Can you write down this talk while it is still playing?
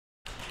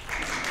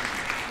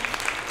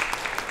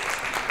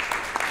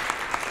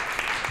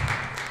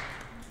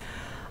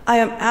I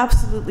am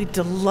absolutely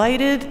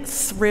delighted,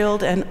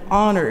 thrilled, and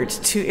honored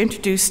to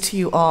introduce to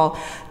you all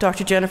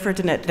Dr. Jennifer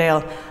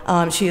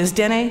Denetdale. She is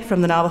Dene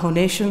from the Navajo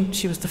Nation.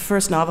 She was the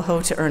first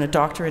Navajo to earn a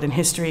doctorate in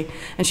history,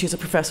 and she's a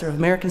professor of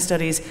American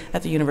Studies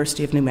at the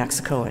University of New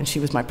Mexico, and she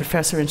was my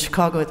professor in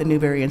Chicago at the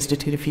Newberry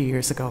Institute a few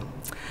years ago.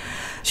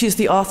 She's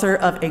the author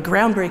of a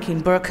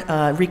groundbreaking book,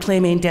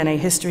 Reclaiming Dene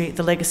History,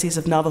 The Legacies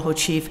of Navajo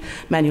Chief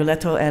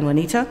Manuelito and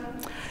Juanita.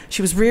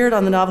 She was reared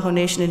on the Navajo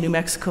Nation in New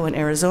Mexico and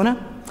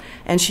Arizona,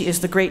 and she is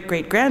the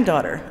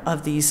great-great-granddaughter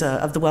of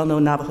the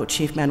well-known Navajo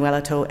chief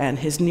Manuelito and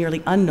his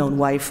nearly unknown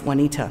wife,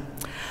 Juanita.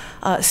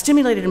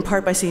 Stimulated in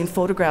part by seeing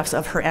photographs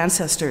of her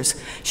ancestors,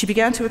 she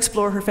began to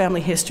explore her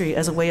family history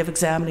as a way of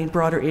examining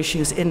broader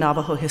issues in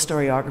Navajo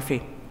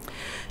historiography.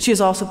 She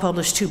has also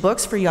published 2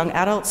 books for young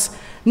adults,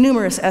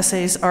 numerous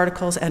essays,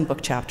 articles, and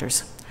book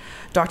chapters.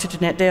 Dr.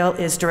 Denetdale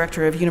is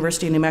director of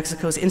University of New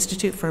Mexico's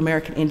Institute for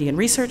American Indian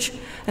Research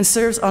and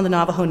serves on the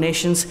Navajo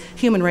Nation's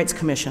Human Rights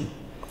Commission.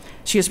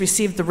 She has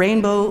received the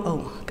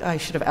Rainbow, I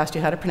should have asked you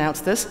how to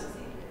pronounce this,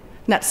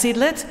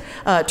 Natsidlit,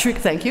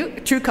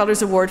 True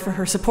Colors Award for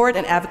her support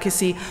and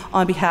advocacy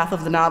on behalf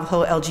of the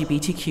Navajo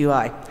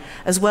LGBTQI,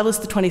 as well as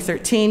the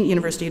 2013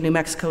 University of New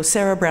Mexico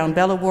Sarah Brown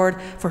Bell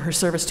Award for her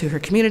service to her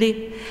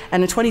community.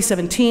 And in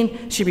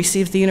 2017, she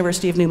received the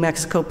University of New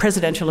Mexico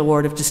Presidential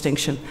Award of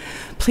Distinction.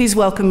 Please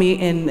join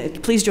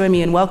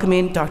me in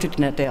welcoming Dr.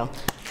 Denetdale.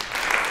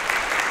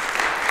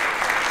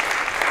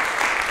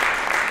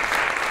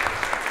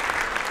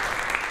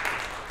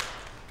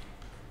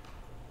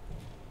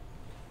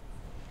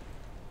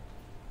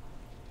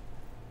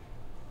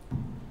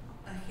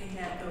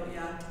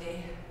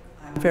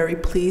 I'm very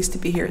pleased to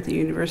be here at the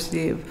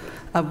University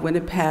of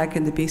Winnipeg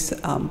and to be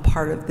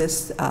part of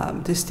this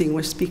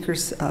Distinguished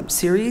Speakers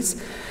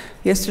series.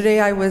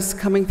 Yesterday I was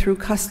coming through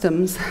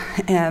customs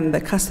and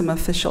the custom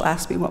official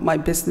asked me what my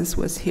business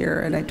was here,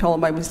 and I told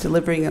him I was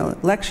delivering a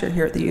lecture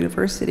here at the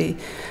university,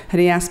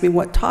 and he asked me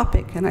what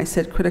topic, and I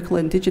said critical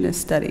Indigenous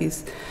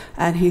studies,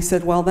 and he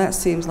said, well, that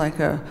seems like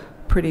a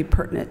pretty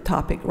pertinent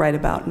topic right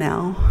about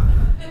now.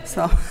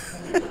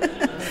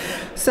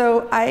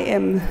 So I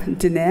am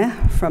Dene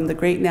from the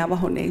Great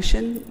Navajo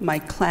Nation. My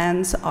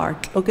clans are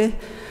Tloge,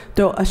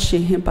 Do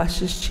Ashihim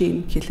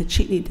Bashishim,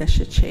 Kitlachini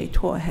Dashache,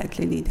 Toa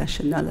Hetlini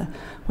Dashanala,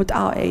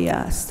 without a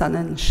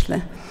Stanan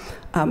Shle.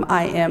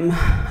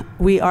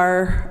 We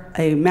are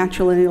a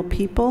matrilineal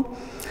people,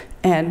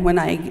 and when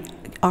I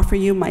offer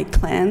you my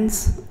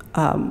clans,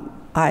 I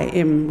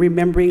am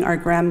remembering our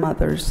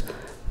grandmothers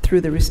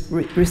through the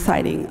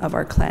reciting of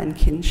our clan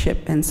kinship,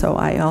 and so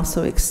I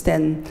also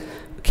extend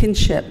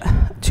kinship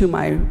to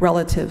my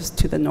relatives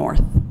to the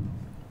north.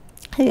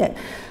 Hey,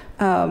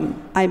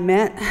 I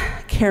met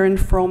Karen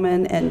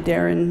Froman and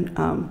Darren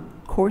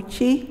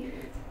Korchi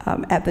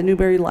at the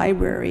Newberry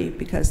Library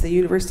because the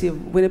University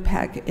of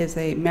Winnipeg is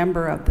a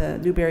member of the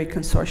Newberry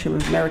Consortium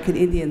of American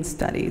Indian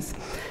Studies.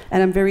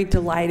 And I'm very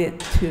delighted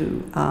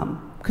to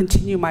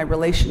continue my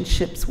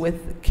relationships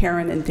with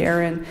Karen and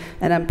Darren,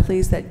 and I'm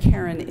pleased that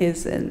Karen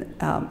is an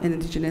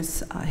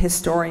Indigenous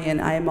historian.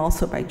 I am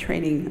also by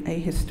training a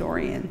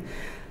historian.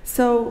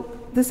 So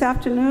this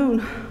afternoon,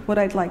 what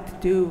I'd like to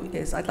do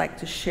is I'd like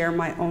to share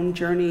my own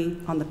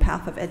journey on the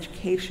path of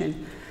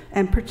education,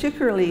 and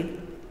particularly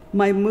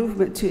my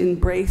movement to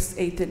embrace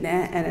a Dene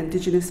and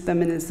Indigenous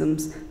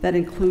feminisms that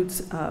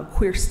includes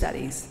queer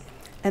studies.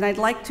 And I'd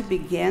like to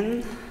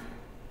begin,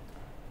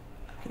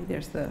 okay,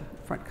 there's the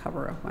front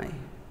cover of my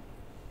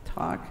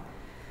talk.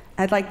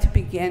 I'd like to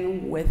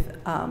begin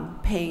with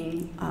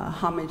paying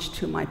homage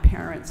to my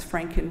parents,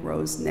 Frank and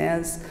Rose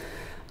Nez.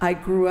 I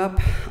grew up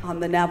on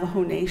the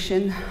Navajo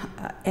Nation,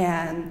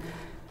 and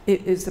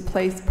it is a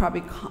place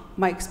probably,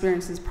 my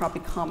experience is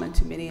probably common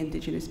to many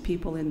Indigenous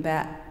people in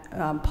that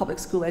public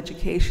school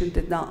education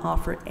did not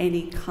offer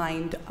any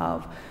kind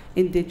of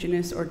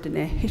Indigenous or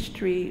Dene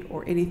history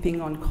or anything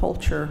on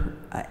culture,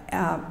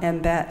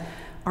 and that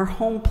our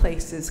home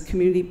places,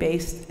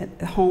 community-based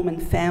home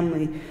and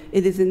family,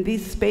 it is in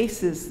these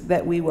spaces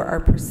that we are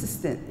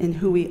persistent in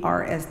who we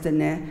are as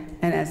Dene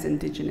and as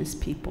Indigenous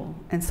people.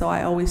 And so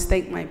I always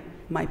thank my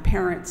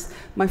parents.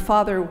 My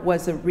father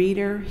was a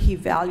reader. He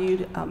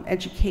valued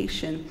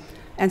education.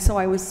 And so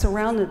I was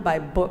surrounded by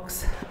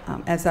books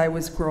as I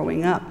was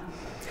growing up.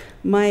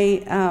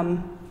 It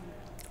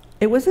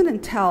wasn't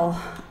until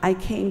I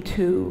came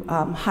to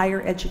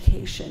higher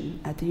education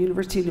at the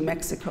University of New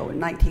Mexico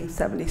in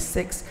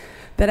 1976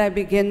 that I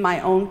began my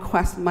own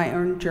quest, my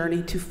own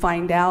journey to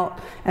find out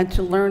and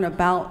to learn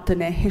about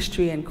Dene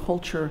history and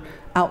culture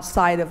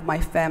outside of my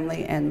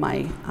family and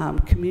my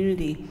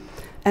community.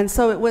 And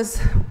so it was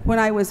when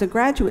I was a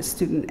graduate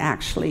student,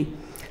 actually,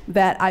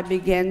 that I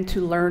began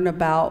to learn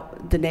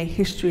about Dene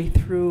history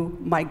through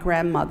my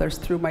grandmothers,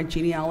 through my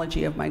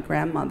genealogy of my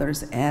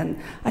grandmothers.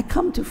 And I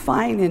come to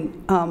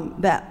find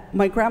that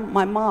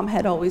my mom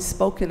had always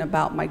spoken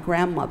about my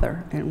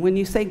grandmother. And when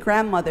you say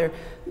grandmother,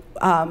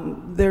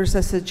 there's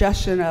a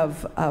suggestion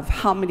of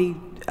how many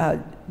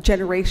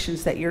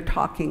generations that you're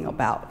talking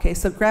about. Okay,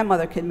 so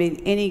grandmother can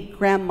mean any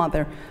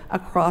grandmother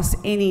across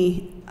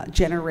any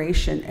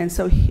generation. And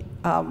so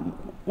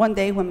one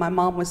day when my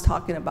mom was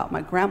talking about my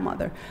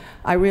grandmother,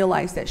 I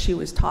realized that she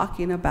was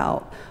talking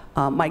about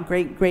my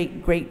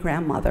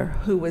great-great-great-grandmother,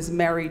 who was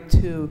married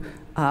to,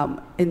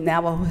 in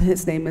Navajo,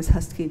 his name is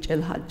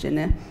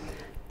Hastkinchilhajine.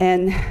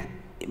 And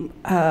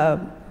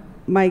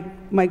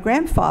my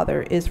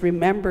grandfather is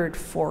remembered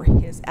for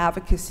his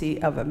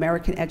advocacy of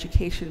American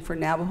education for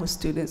Navajo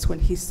students when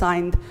he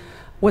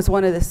was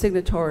one of the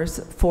signatories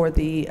for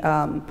the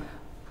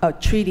a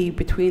treaty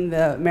between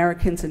the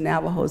Americans and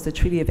Navajos, the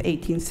Treaty of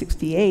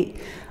 1868.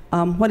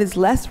 What is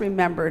less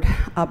remembered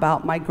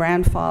about my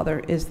grandfather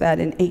is that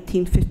in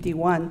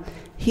 1851,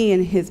 he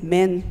and his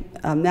men,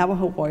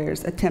 Navajo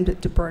warriors,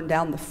 attempted to burn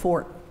down the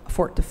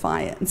Fort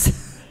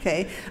Defiance,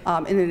 okay,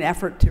 in an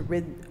effort to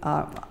rid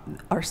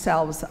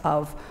ourselves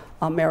of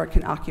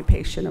American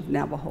occupation of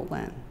Navajo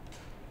land.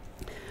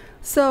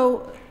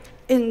 So,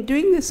 in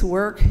doing this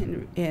work,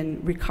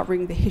 in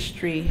recovering the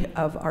history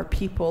of our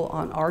people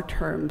on our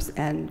terms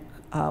and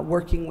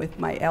working with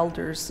my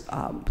elders,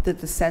 the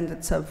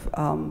descendants of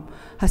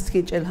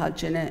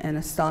Hastkinchilhajine and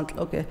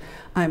Astantloke,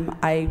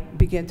 I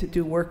began to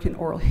do work in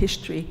oral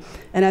history.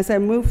 And as I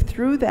moved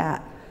through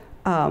that,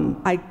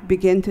 I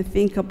began to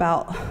think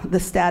about the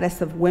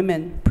status of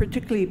women,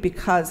 particularly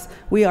because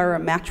we are a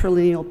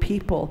matrilineal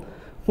people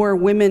where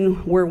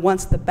women were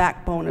once the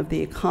backbone of the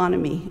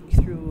economy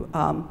through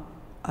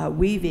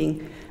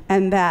weaving,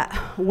 and that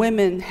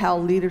women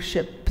held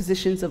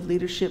positions of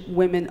leadership.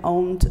 Women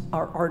owned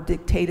or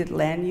dictated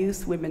land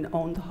use. Women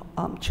owned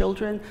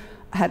children,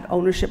 had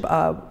ownership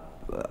of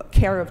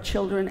care of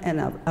children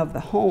and of the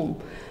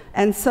home.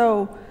 And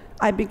so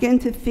I began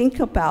to think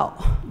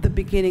about the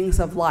beginnings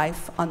of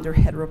life under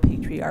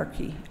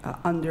heteropatriarchy,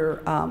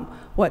 under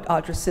what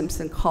Audra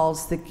Simpson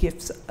calls the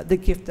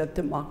gift of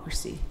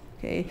democracy.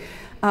 Okay,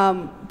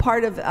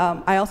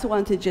 I also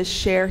wanted to just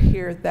share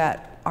here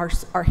that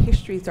our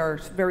histories are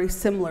very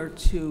similar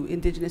to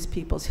Indigenous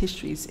people's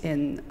histories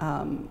in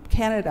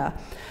Canada.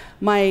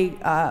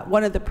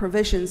 One of the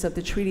provisions of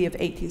the Treaty of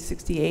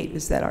 1868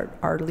 is that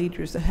our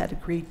leaders had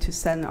agreed to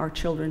send our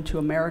children to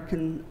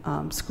American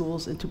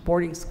schools and to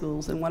boarding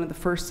schools, and one of the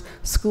first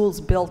schools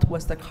built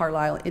was the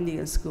Carlisle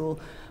Indian School,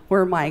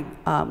 where my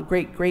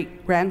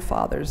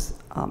great-great-grandfathers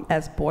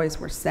as boys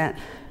were sent,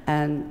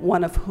 and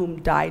one of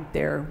whom died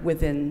there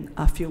within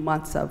a few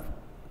months of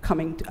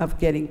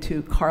getting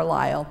to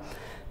Carlisle.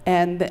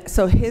 And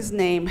so his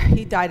name,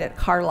 he died at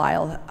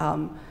Carlisle.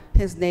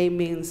 His name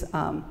means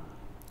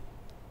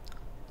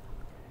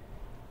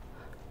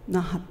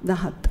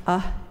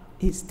Nahat'ah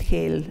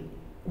Istkel,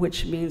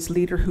 which means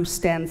leader who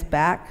stands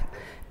back.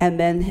 And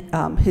then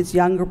his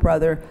younger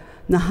brother,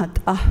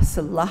 Nahat'ah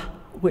Salah,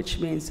 which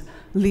means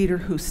leader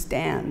who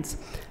stands.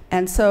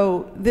 And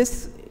so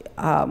this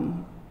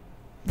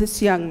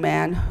young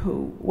man,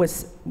 who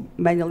was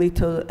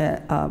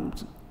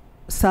Manuelito's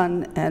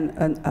son and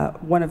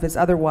one of his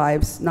other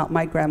wives, not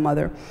my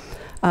grandmother,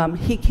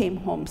 he came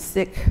home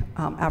sick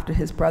after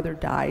his brother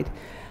died.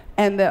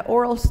 And the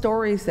oral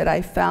stories that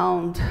I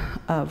found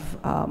of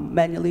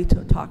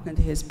Manuelito talking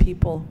to his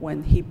people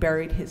when he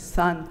buried his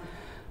son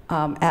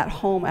at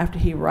home after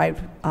he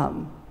arrived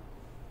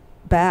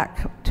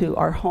back to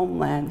our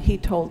homeland, he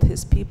told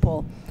his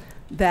people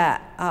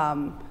that,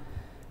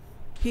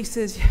 he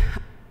says,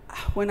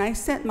 when I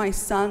sent my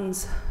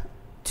sons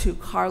to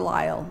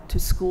Carlisle to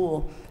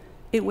school,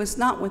 it was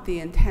not with the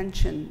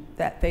intention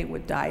that they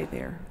would die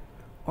there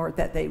or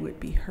that they would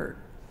be hurt.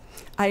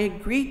 I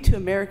agreed to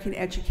American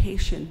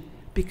education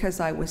because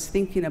I was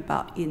thinking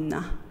about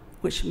Inna,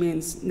 which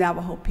means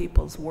Navajo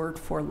people's word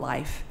for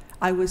life.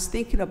 I was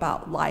thinking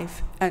about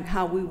life and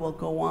how we will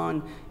go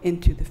on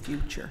into the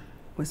future,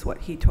 was what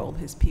he told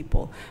his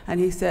people.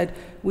 And he said,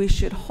 we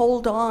should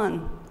hold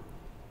on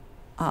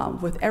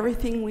with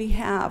everything we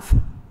have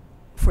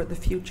for the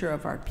future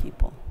of our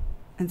people.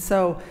 And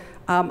so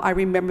I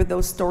remember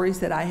those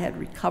stories that I had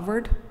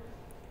recovered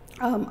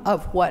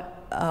of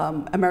what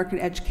American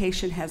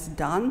education has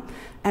done.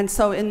 And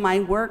so in my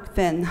work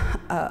then,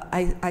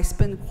 I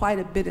spend quite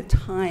a bit of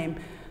time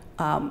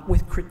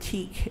with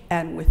critique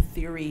and with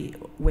theory,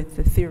 with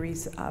the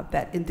theories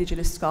that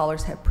Indigenous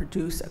scholars have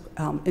produced,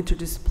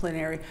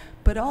 interdisciplinary,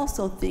 but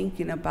also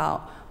thinking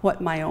about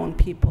what my own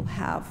people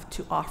have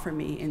to offer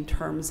me in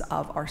terms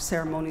of our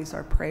ceremonies,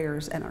 our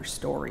prayers, and our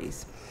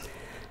stories.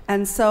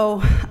 And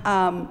so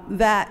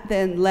that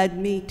then led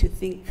me to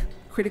think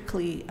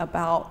critically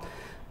about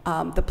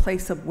the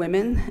place of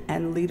women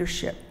and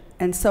leadership.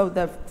 And so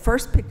the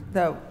first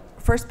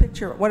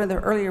picture, one of the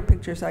earlier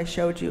pictures I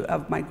showed you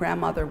of my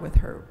grandmother with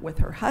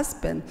her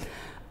husband,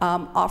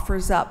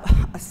 offers up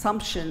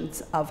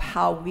assumptions of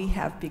how we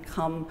have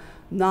become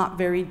not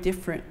very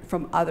different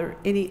from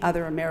any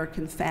other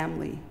American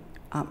family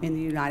in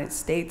the United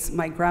States.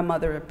 My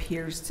grandmother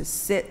appears to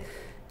sit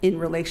in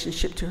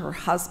relationship to her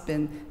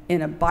husband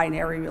in a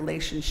binary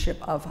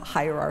relationship of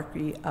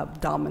hierarchy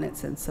of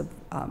dominance and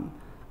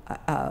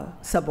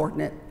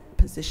subordinate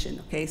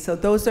position, okay? So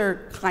those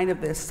are kind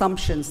of the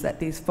assumptions that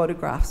these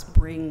photographs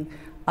bring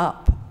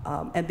up.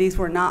 And these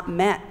were not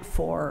meant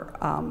for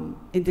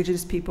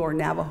Indigenous people or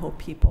Navajo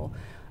people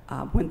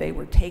when they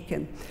were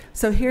taken.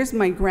 So here's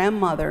my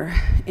grandmother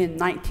in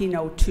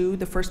 1902.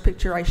 The first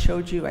picture I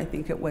showed you, I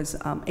think it was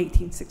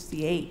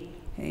 1868.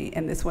 Okay?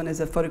 And this one is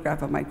a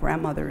photograph of my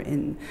grandmother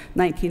in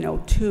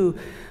 1902.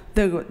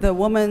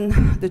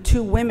 The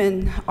two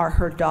women are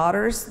her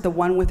daughters. The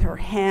one with her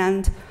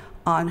hand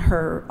on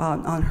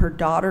her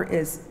daughter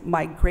is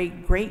my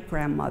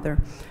great-great-grandmother,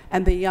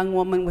 and the young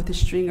woman with the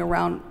string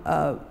around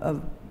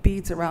of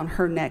beads around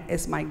her neck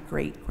is my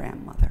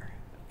great-grandmother.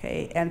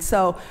 Okay, and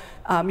so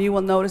you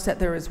will notice that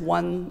there is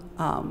one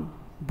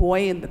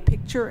boy in the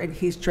picture, and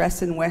he's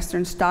dressed in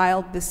Western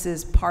style. This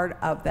is part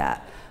of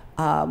that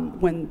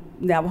when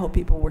Navajo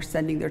people were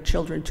sending their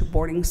children to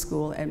boarding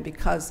school, and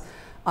because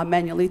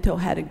Manuelito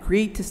had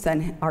agreed to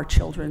send our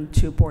children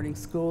to boarding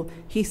school,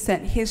 he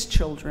sent his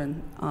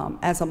children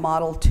as a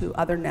model to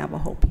other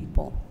Navajo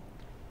people.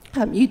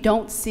 You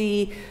don't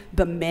see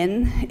the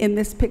men in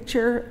this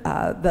picture.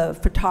 The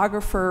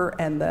photographer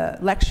and the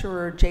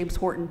lecturer, George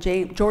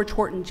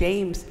Horton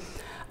James,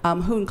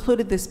 who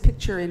included this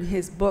picture in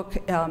his book,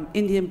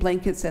 Indian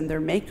Blankets and Their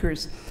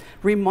Makers,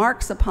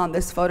 remarks upon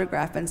this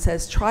photograph and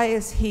says, try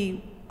as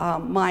he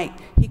might,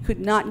 he could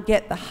not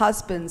get the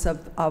husbands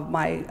of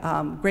my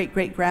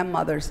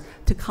great-great-grandmothers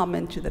to come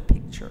into the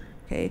picture,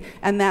 okay?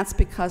 And that's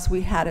because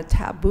we had a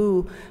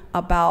taboo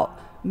about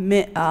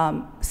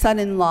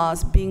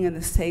son-in-laws being in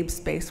the same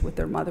space with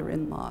their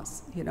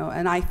mother-in-laws, you know,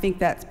 and I think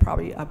that's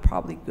probably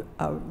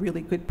a really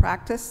good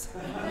practice.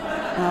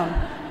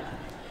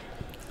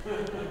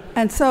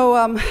 And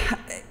so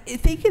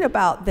thinking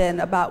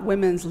about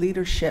women's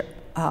leadership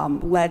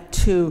led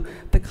to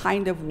the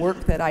kind of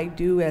work that I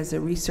do as a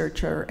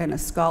researcher and a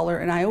scholar.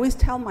 And I always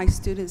tell my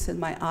students and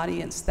my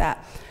audience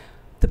that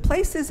the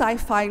places I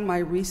find my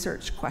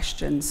research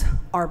questions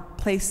are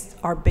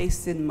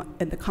based in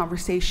the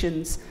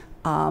conversations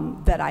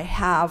that I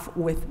have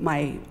with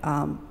my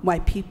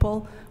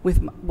people,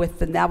 with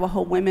the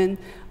Navajo women,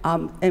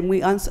 and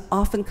we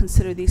often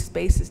consider these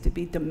spaces to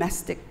be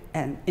domestic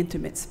and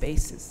intimate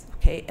spaces.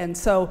 Okay, and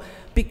so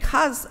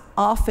because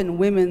often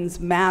women's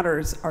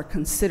matters are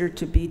considered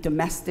to be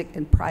domestic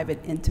and private,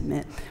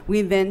 intimate,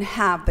 we then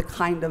have the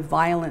kind of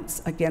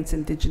violence against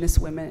Indigenous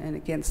women and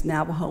against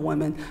Navajo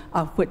women,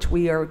 which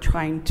we are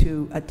trying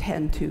to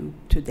attend to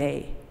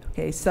today.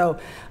 Okay, so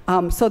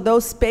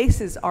those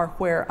spaces are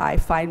where I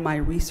find my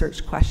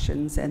research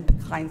questions and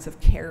the kinds of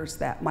cares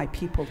that my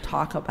people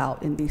talk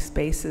about in these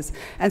spaces.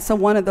 And so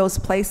one of those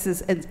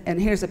places,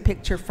 and here's a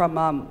picture from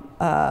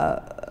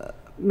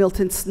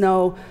Milton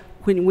Snow,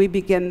 when we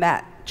begin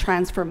that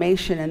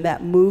transformation and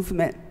that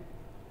movement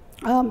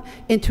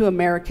into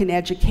American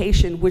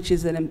education, which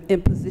is an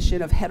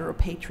imposition of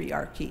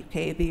heteropatriarchy,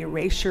 okay, the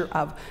erasure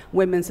of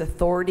women's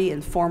authority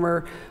and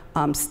former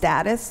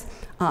status,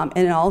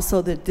 and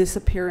also the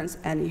disappearance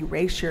and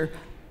erasure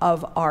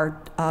of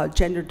our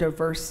gender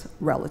diverse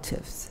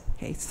relatives.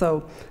 Okay,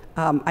 so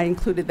I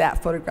included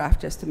that photograph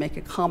just to make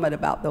a comment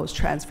about those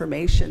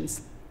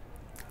transformations.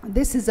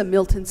 This is a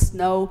Milton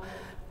Snow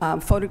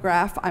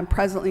photograph. I'm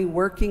presently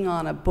working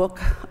on a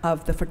book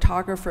of the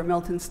photographer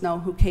Milton Snow,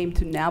 who came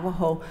to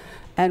Navajo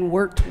and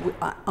worked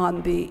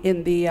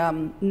in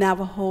the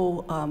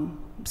Navajo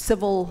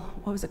civil,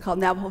 what was it called?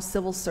 Navajo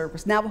Civil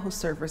Service, Navajo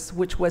Service,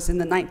 which was in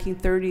the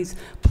 1930s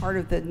part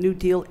of the New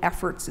Deal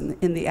efforts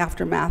in the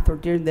aftermath or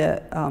during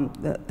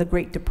the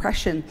Great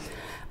Depression,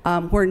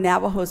 where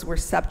Navajos were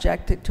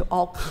subjected to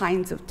all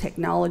kinds of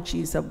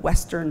technologies of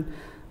Western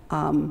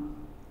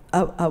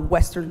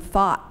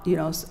thought, you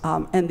know,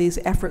 and these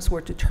efforts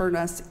were to turn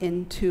us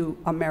into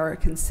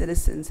American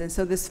citizens. And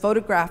so this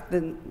photograph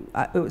then,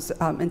 it was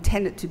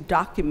intended to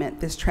document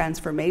this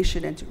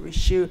transformation and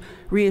to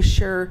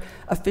reassure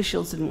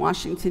officials in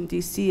Washington,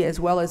 D.C., as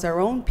well as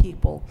our own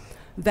people,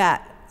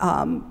 that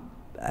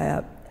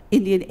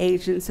Indian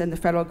agents and the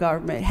federal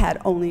government had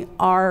only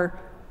our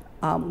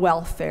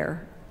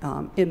welfare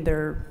in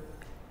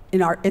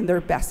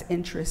their best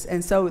interest.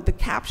 And so the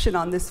caption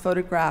on this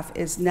photograph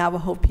is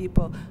Navajo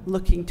people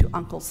looking to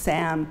Uncle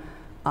Sam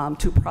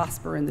to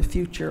prosper in the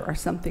future, or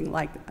something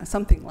like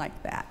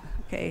that,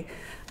 okay?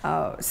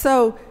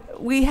 So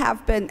we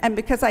have been, and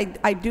because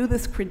I do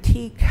this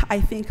critique,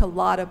 I think a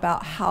lot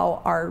about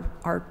how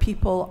our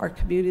people, our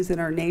communities,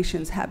 and our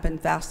nations have been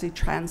vastly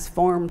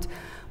transformed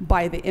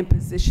by the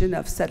imposition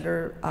of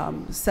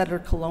settler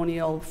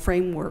colonial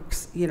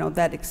frameworks, you know,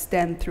 that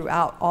extend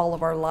throughout all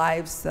of our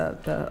lives,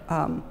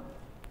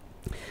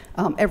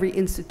 every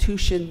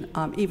institution,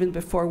 even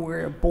before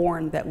we're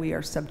born, that we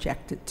are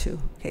subjected to.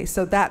 Okay,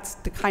 so that's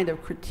the kind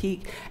of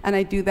critique, and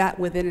I do that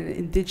within an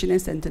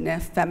Indigenous and Diné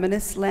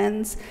feminist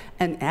lens,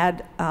 and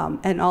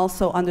and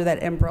also under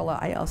that umbrella,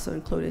 I also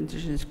include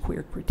Indigenous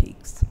queer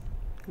critiques.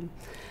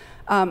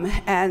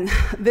 And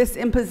this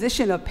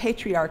imposition of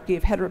patriarchy,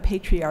 of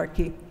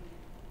heteropatriarchy,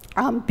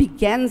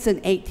 begins in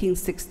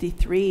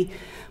 1863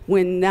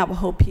 when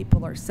Navajo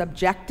people are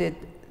subjected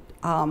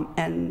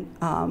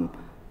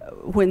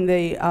when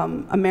the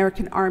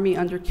American Army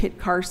under Kit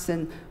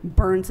Carson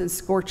burns and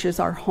scorches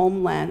our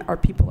homeland, our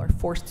people are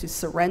forced to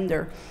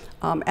surrender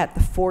at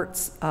the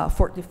forts,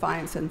 Fort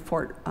Defiance and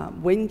Fort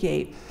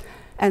Wingate.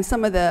 And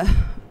some of the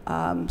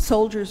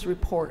soldiers'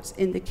 reports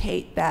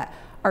indicate that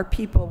our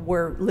people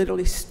were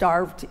literally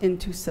starved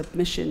into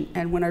submission.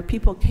 And when our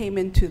people came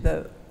into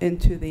the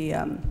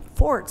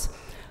forts,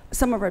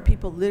 some of our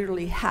people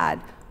literally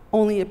had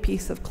only a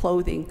piece of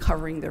clothing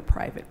covering their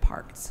private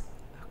parts.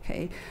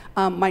 Okay,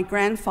 my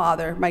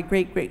grandfather, my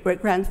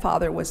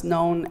great-great-great-grandfather was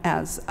known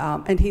as,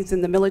 and he's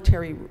in the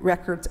military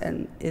records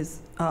and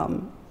is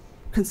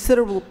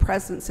considerable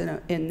presence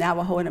in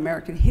Navajo and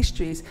American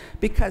histories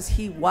because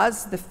he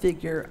was the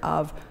figure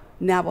of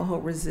Navajo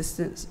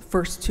resistance,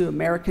 first to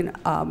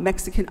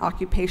Mexican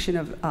occupation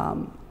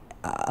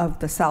of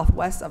the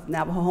southwest of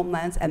Navajo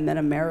homelands, and then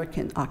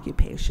American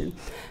occupation.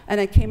 And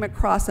I came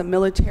across a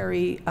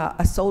military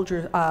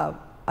officer's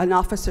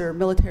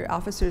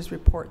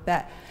report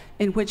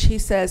in which he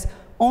says,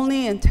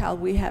 only until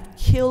we have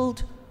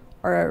killed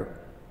or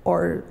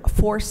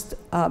forced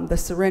the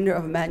surrender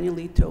of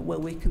Manuelito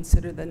will we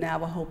consider the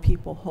Navajo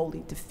people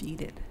wholly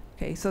defeated.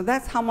 Okay, so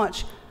that's how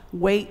much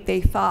weight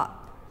they thought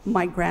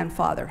my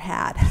grandfather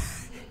had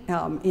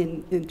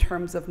in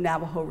terms of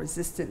Navajo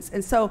resistance.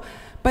 And so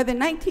by the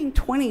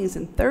 1920s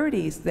and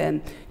 30s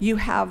then, you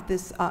have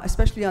this,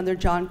 especially under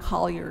John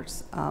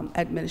Collier's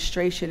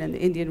administration and the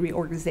Indian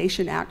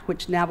Reorganization Act,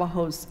 which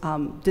Navajos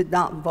did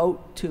not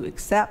vote to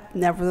accept.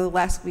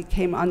 Nevertheless, we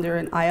came under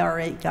an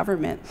IRA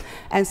government.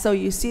 And so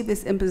you see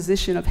this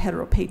imposition of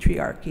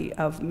heteropatriarchy,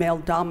 of male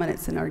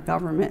dominance in our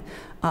government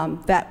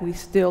that we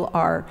still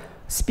are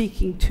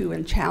speaking to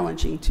and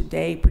challenging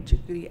today,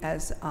 particularly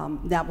as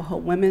Navajo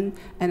women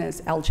and as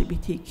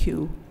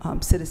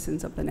LGBTQ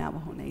citizens of the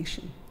Navajo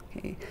Nation.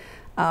 Okay.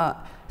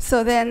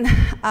 So then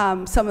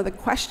some of the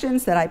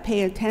questions that I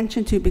pay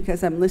attention to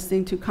because I'm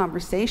listening to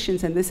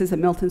conversations, and this is a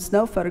Milton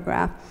Snow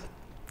photograph,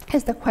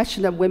 is the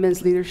question of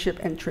women's leadership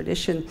and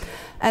tradition.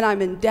 And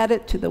I'm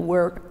indebted to the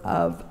work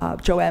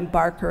of Joanne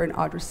Barker and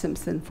Audra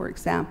Simpson, for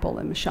example,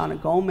 and Mashana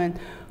Goldman,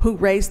 who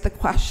raised the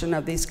question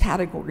of these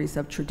categories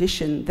of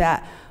tradition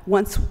that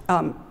once,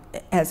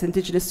 as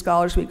Indigenous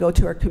scholars, we go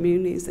to our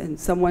communities and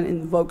someone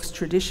invokes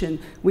tradition,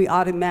 we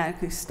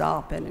automatically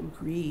stop and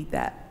agree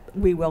that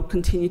we will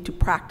continue to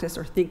practice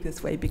or think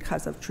this way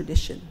because of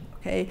tradition.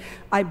 Okay,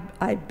 I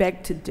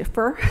beg to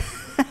differ,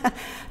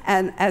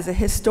 and as a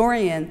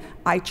historian,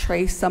 I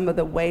trace some of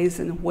the ways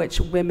in which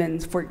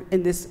women's,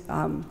 in this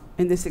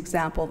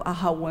example, of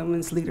how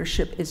women's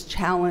leadership is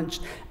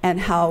challenged and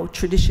how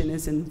tradition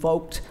is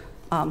invoked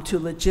to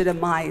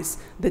legitimize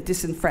the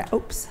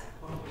disenfranchised.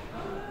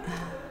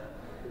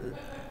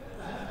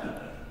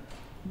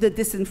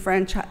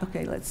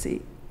 Okay, let's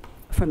see,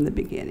 from the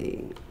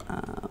beginning.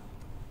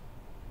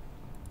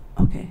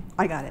 Okay,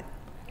 I got it.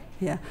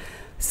 Yeah.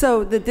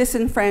 So the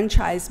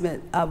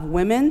disenfranchisement of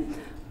women,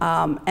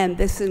 and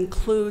this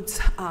includes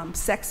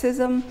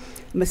sexism,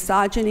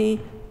 misogyny,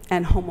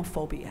 and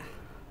homophobia.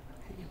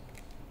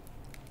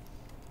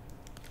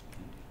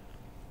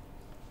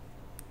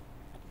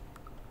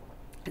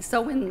 Okay.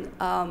 So in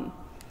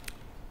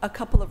a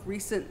couple of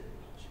recent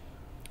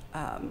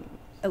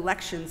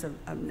elections,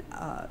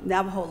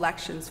 Navajo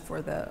elections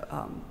for the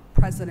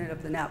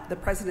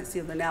presidency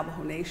of the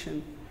Navajo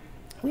Nation,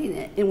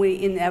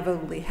 we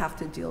inevitably have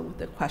to deal with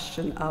the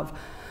question of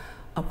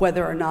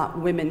whether or not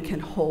women can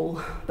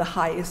hold the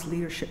highest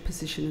leadership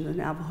position in the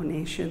Navajo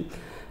Nation.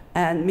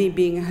 And me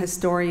being a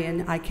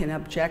historian, I can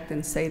object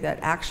and say that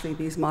actually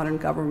these modern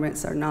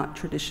governments are not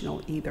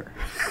traditional either.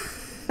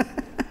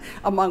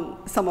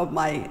 Among some of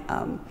my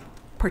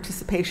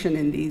participation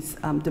in these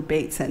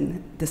debates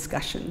and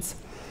discussions.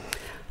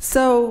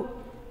 So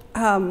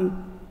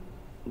then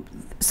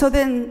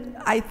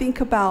I think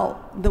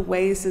about the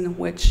ways in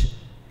which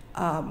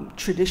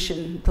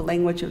tradition, the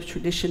language of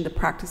tradition, the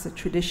practice of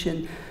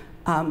tradition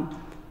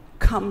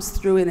comes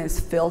through and is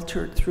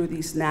filtered through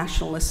these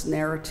nationalist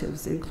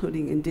narratives,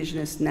 including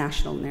indigenous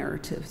national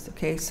narratives,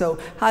 okay? So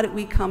how did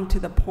we come to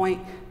the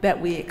point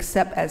that we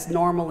accept as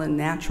normal and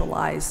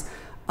naturalize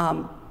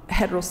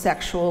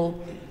heterosexual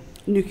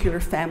nuclear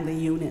family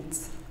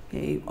units,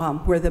 okay?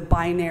 Where the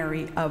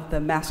binary of the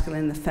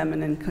masculine and the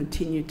feminine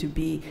continue to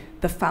be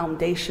the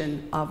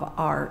foundation of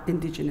our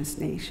indigenous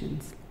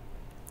nations.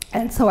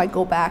 And so I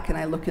go back and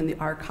I look in the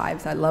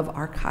archives. I love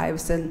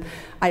archives, and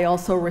I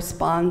also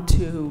respond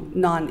to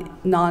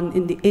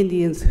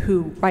non-Indians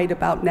who write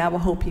about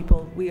Navajo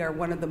people. We are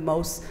one of the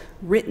most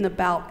written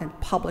about and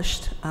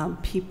published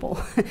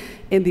people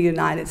in the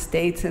United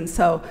States, and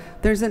so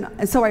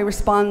I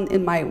respond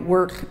in my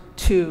work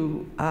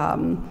to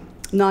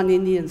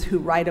non-Indians who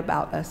write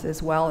about us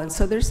as well. And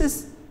so there's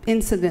this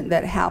incident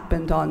that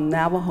happened on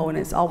Navajo, and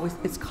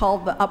it's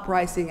called the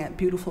Uprising at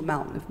Beautiful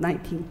Mountain of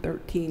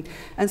 1913.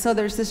 And so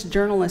there's this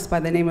journalist by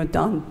the name of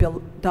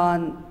Bill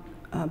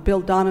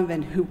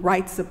Donovan who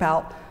writes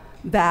about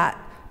that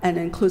and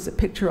includes a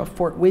picture of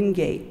Fort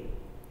Wingate.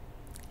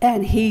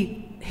 And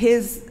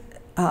his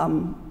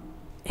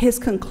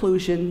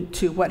conclusion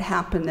to what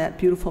happened at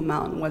Beautiful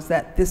Mountain was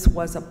that this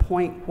was a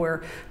point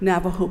where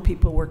Navajo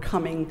people were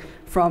coming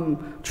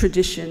from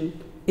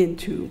tradition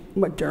into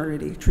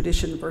modernity,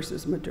 tradition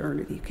versus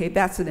modernity, okay?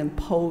 That's an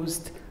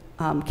imposed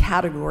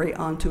category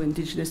onto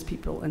Indigenous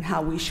people and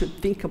how we should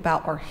think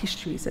about our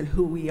histories and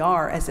who we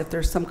are, as if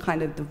there's some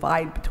kind of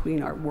divide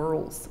between our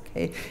worlds,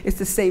 okay? It's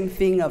the same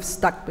thing of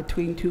stuck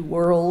between two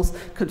worlds,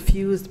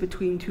 confused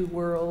between two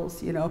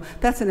worlds, you know?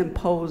 That's an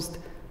imposed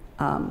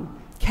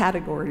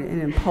category,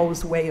 an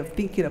imposed way of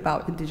thinking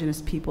about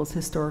Indigenous people's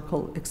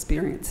historical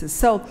experiences.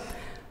 So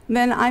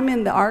then I'm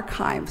in the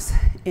archives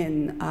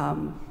in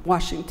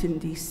Washington,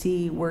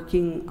 D.C.,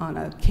 working on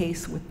a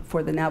case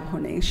for the Navajo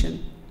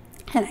Nation.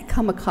 And I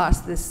come across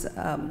this,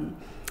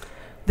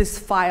 this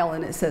file,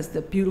 and it says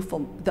the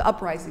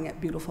uprising at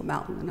Beautiful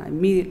Mountain, and I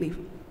immediately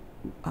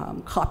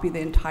copy the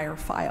entire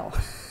file.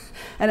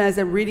 And as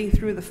I'm reading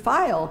through the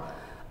file,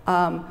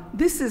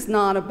 this is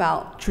not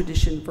about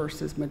tradition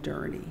versus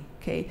modernity,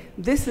 okay?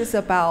 This is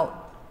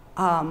about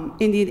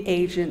Indian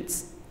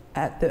agents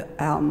at the,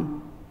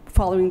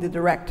 following the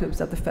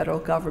directives of the federal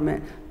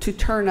government to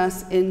turn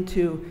us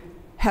into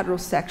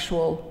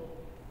heterosexual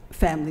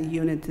family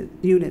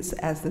units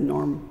as the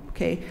norm.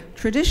 Okay,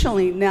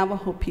 traditionally,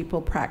 Navajo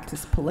people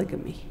practiced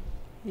polygamy.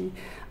 Okay?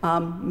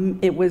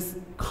 It was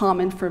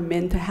common for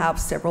men to have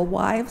several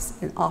wives,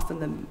 and often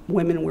the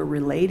women were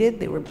related.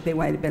 They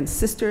might have been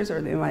sisters,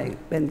 or they might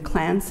have been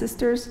clan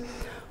sisters,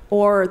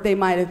 or they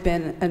might have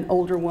been an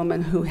older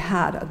woman who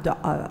had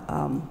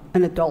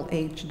an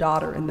adult-age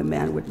daughter, and the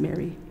man would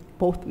marry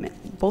both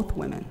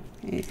women.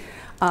 Okay?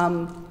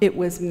 It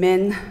was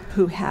men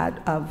who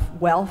had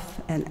of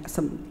wealth and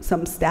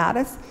some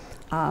status,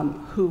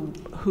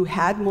 who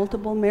had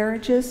multiple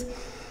marriages,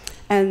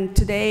 and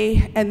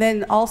today, and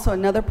then also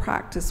another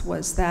practice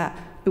was that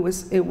it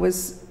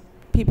was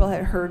people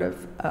had heard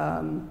of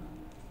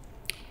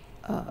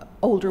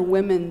older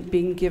women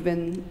being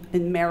given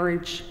in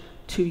marriage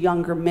to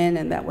younger men,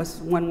 and that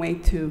was one way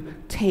to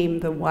tame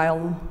the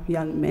wild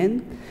young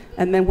men.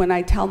 And then when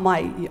I tell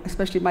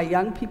especially my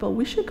young people,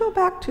 we should go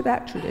back to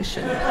that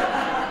tradition,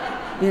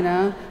 you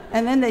know,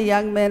 and then the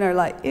young men are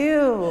like,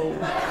 ew.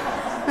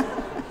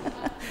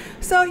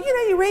 So, you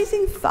know, you're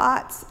raising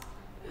thoughts.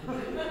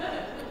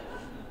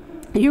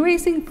 You're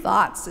raising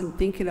thoughts and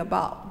thinking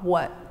about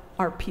what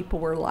our people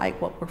were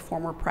like, what were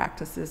former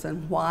practices,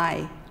 and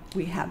why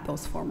we had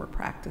those former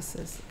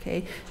practices,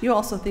 okay? You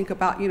also think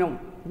about, you know,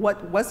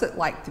 what was it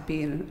like to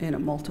be in a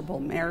multiple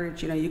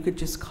marriage? You know, you could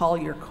just call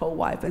your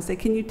co-wife and say,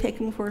 can you take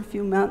him for a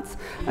few months?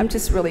 I'm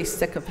just really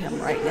sick of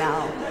him right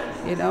now,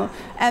 you know?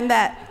 And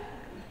that,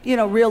 you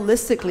know,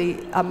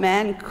 realistically, a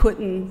man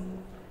couldn't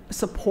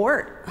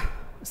support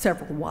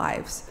several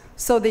wives.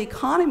 So the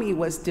economy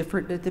was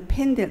different. The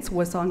dependence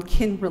was on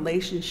kin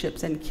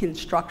relationships and kin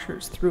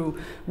structures through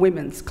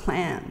women's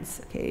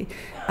clans, okay?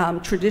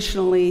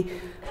 Traditionally,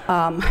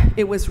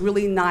 it was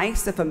really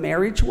nice if a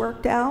marriage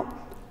worked out,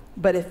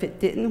 but if it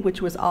didn't,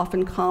 which was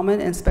often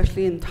common, and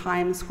especially in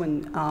times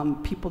when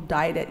people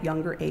died at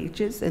younger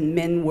ages and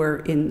men were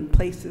in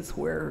places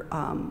where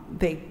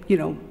they, you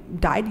know,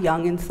 died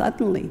young and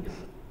suddenly,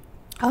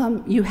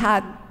 you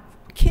had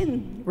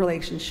kin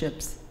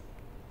relationships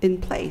in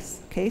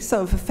place, okay?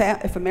 So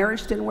if a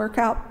marriage didn't work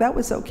out, that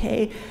was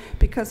okay,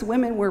 because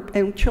women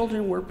and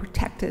children were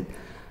protected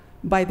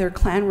by their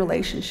clan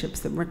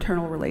relationships, the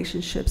maternal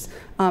relationships.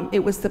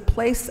 It was the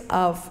place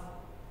of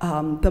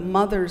the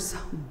mother's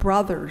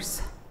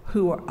brothers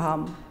who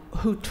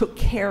took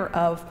care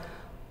of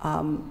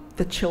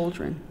the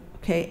children,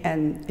 okay,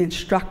 and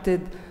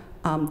instructed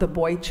the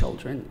boy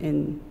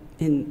children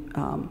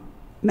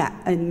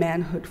in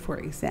manhood, for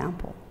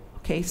example.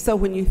 Okay, so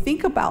when you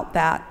think about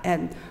that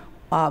and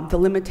the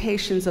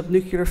limitations of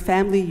nuclear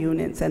family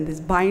units and these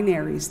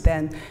binaries,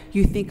 then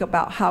you think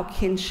about how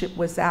kinship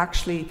was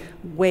actually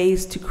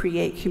ways to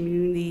create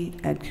community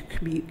and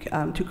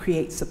to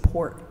create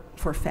support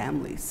for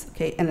families,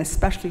 okay, and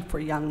especially for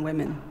young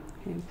women.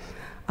 Okay?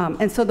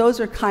 And so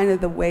those are kind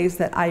of the ways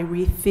that I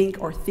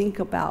rethink or think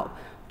about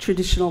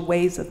traditional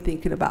ways of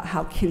thinking about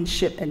how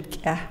kinship, and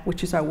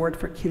which is our word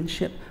for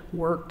kinship,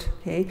 worked.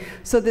 Okay,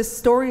 so this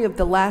story of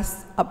the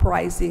last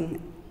uprising.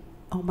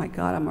 Oh my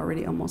God, I'm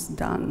already almost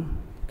done.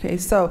 Okay,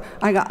 so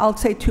I'll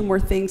say two more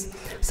things.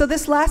 So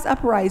this last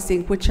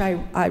uprising, which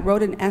I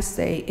wrote an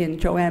essay in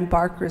Joanne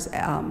Barker's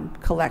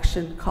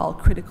collection called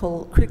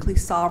Critically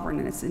Sovereign,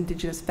 and it's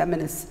Indigenous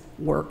feminist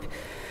work.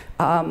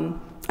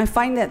 I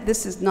find that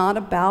this is not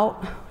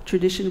about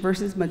tradition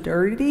versus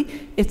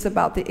modernity. It's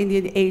about the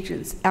Indian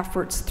agents'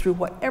 efforts through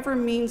whatever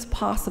means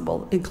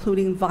possible,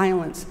 including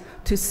violence,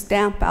 to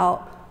stamp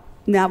out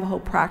Navajo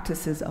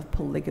practices of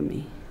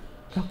polygamy.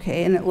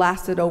 Okay, and it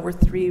lasted over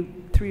three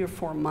or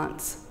 4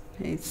 months.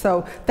 Okay,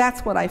 so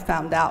that's what I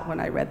found out when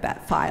I read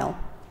that file.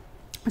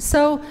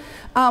 So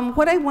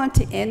what I want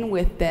to end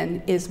with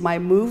then is my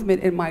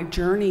movement and my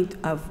journey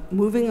of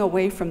moving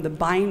away from the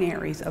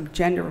binaries of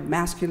gender,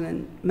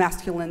 masculine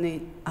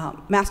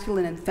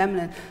and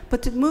feminine,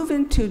 but to move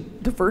into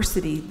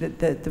diversity,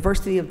 the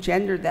diversity of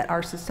gender that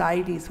our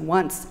societies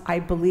once, I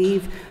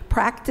believe,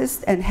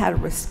 practiced and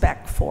had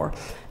respect for.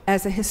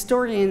 as a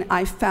historian,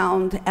 I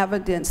found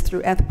evidence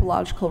through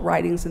anthropological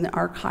writings in the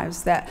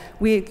archives that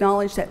we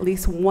acknowledged at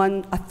least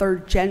a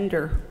third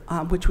gender,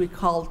 which we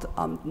called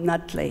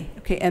Nudley,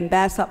 okay, and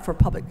that's up for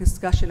public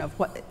discussion of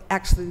what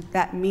actually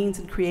that means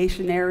in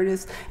creation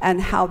narratives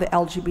and how the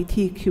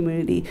LGBT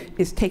community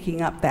is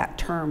taking up that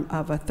term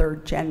of a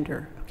third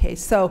gender, okay.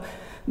 So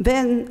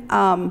then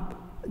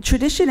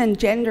tradition and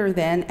gender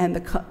then, and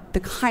the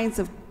kinds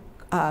of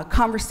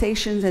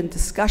conversations and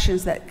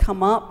discussions that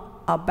come up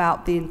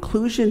about the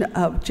inclusion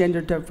of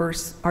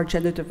our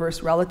gender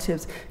diverse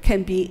relatives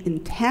can be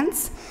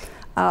intense.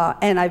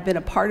 And I've been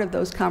a part of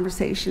those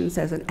conversations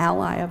as an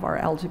ally of our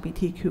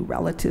LGBTQ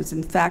relatives.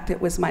 In fact, it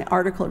was my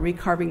article,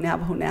 Recarving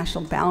Navajo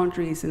National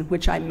Boundaries, in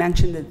which I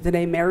mentioned the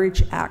Dene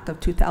Marriage Act of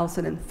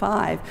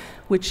 2005,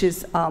 which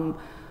is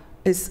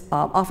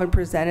often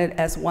presented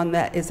as one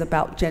that is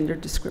about gender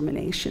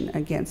discrimination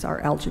against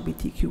our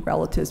LGBTQ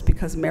relatives,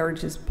 because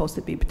marriage is supposed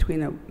to be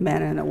between a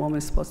man and a woman,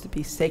 is supposed to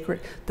be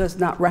sacred, does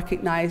not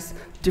recognize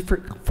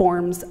different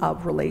forms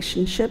of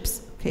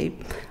relationships, okay?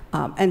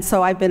 And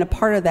so I've been a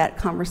part of that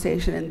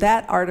conversation, and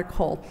that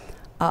article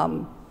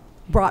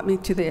brought me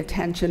to the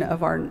attention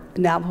of our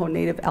Navajo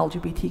Native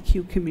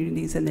LGBTQ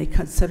communities, and they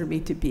consider me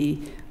to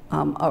be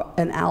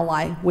an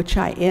ally, which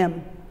I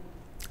am.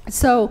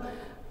 So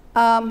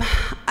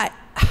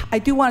I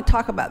do want to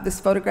talk about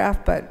this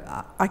photograph, but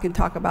I can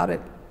talk about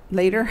it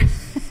later.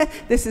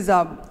 This is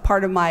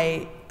part of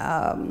my,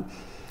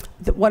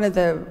 one of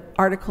the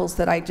articles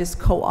that I just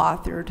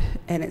co-authored,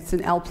 and it's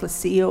in El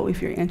Placio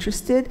if you're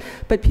interested.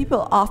 But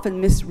people often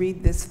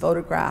misread this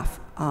photograph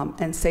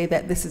and say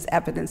that this is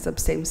evidence of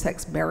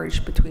same-sex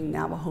marriage between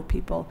Navajo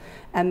people,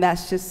 and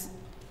that's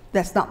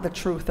not the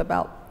truth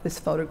about this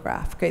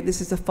photograph, okay?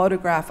 This is a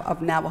photograph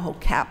of Navajo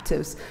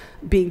captives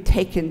being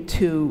taken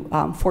to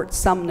Fort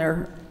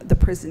Sumner, the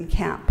prison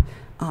camp,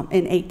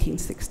 in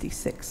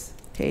 1866,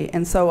 okay?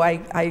 And so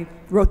I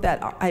wrote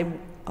that, I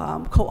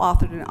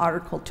co-authored an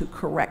article to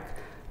correct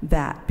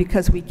that,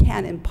 because we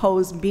can't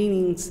impose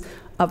meanings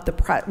of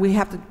we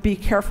have to be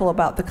careful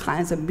about the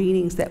kinds of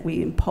meanings that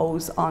we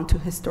impose onto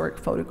historic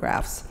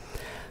photographs.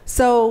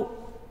 So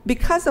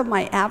because of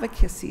my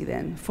advocacy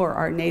then for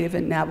our Native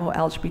and Navajo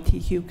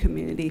LGBTQ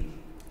community,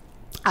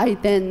 I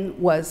then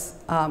was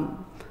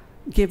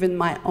given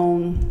my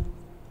own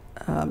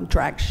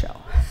drag show,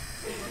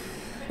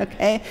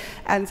 okay?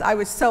 And I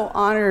was so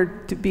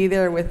honored to be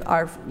there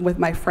with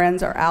my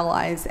friends, our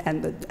allies,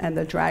 and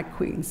the drag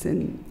queens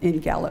in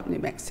Gallup, New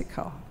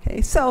Mexico,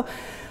 okay? So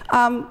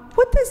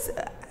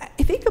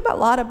I think a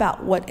lot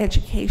about what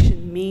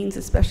education means,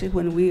 especially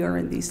when we are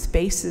in these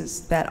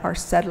spaces that are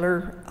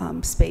settler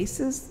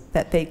spaces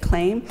that they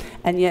claim,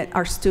 and yet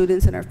our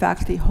students and our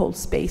faculty hold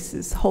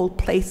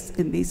place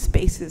in these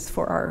spaces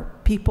for our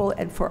people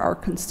and for our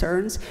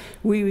concerns.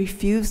 We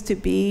refuse to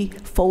be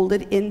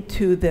folded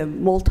into the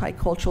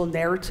multicultural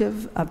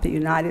narrative of the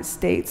United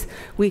States.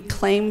 We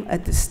claim a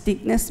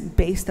distinctness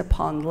based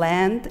upon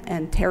land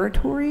and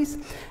territories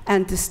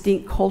and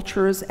distinct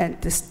cultures and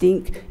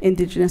distinct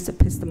indigenous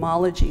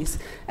epistemologies.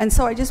 And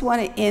so I just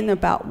want to end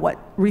about what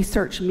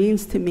research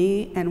means to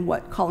me and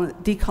what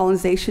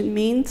decolonization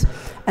means.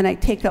 And I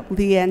take up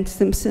Leanne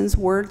Simpson's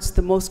words: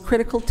 the most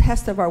critical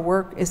test of our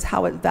work is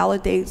how it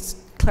validates,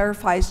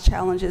 clarifies,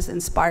 challenges,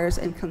 inspires,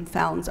 and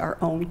confounds our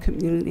own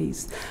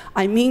communities.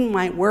 I mean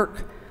my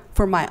work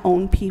for my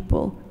own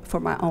people, for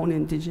my own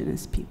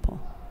indigenous people,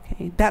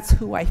 okay? That's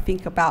who I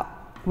think about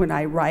when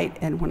I write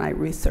and when I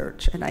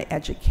research and I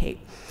educate.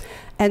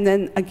 And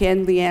then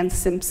again, Leanne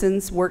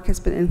Simpson's work has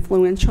been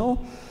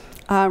influential.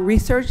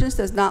 Resurgence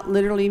does not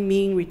literally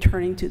mean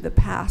returning to the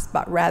past,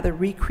 but rather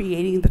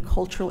recreating the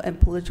cultural and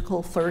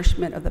political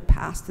flourishment of the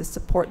past to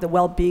support the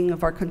well-being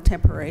of our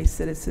contemporary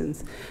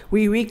citizens.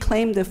 We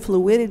reclaim the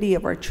fluidity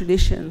of our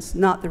traditions,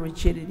 not the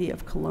rigidity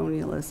of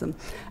colonialism.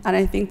 And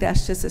I think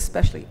that's just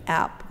especially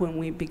apt when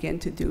we begin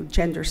to do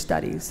gender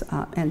studies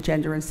and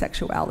gender and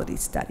sexuality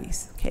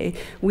studies, okay?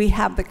 We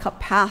have the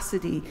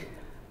capacity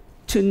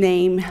to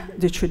name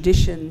the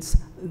traditions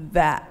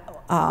that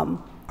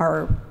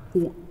are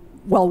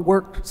well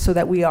worked so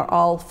that we are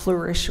all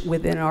flourish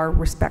within our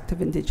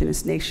respective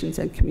indigenous nations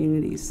and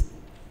communities.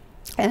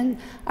 And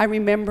I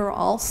remember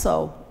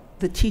also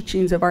the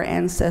teachings of our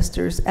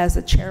ancestors. As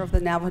the chair of the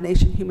Navajo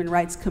Nation Human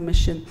Rights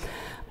Commission,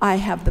 I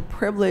have the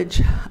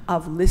privilege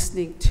of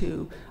listening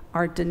to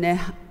our Dene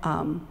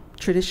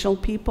traditional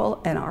people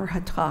and our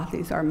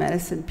Hatatis, our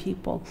medicine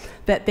people,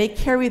 that they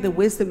carry the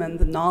wisdom and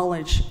the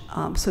knowledge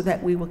so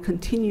that we will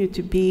continue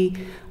to be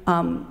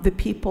the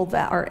people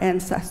that our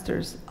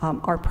ancestors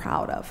are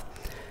proud of.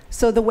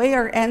 So the way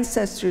our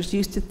ancestors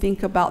used to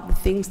think about the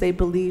things they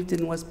believed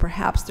in was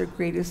perhaps their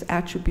greatest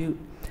attribute.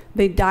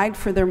 They died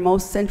for their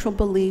most central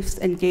beliefs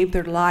and gave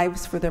their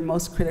lives for their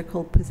most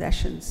critical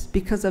possessions.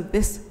 Because of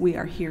this, we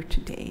are here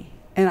today.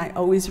 And I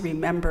always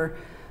remember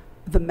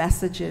the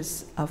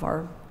messages of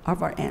our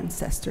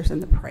ancestors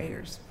and the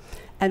prayers.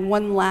 And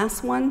one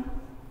last one,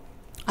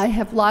 I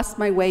have lost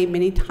my way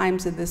many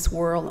times in this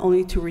world,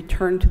 only to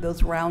return to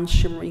those round,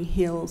 shimmering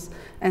hills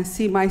and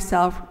see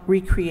myself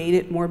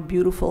recreated more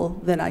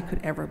beautiful than I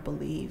could ever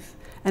believe.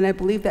 And I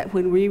believe that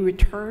when we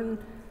return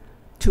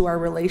to our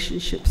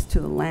relationships to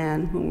the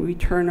land, when we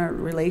return our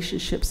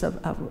relationships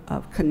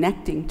of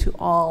connecting to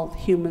all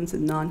humans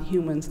and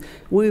non-humans,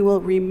 we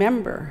will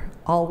remember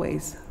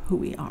always who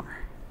we are.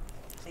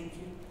 Thank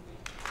you.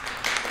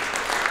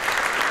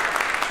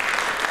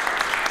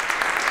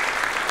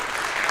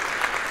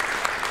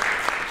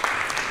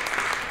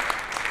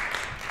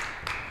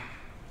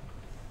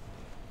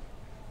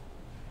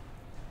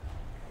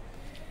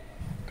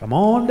 Come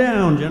on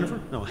down,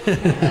 Jennifer. No.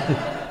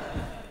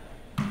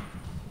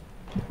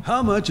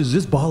 How much is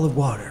this ball of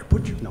water?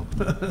 Put your, no.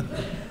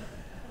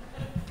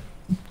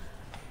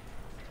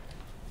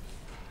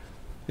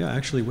 Yeah,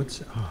 actually, what's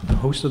the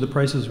host of The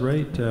Price is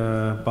Right?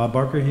 Bob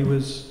Barker, he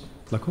was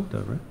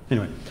Lakota, right?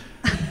 Anyway,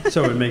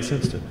 so it makes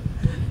sense to me.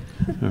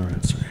 All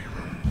right, sorry.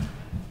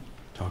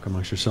 Talk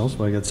amongst yourselves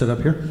while I get set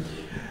up here.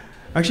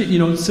 Actually, you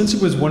know, since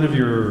it was one of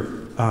your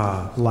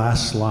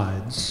last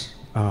slides,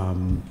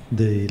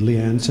 the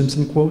Leanne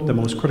Simpson quote, "The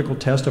most critical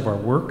test of our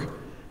work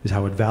is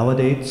how it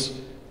validates,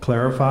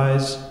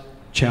 clarifies,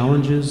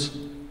 challenges,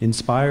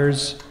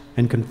 inspires,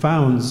 and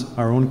confounds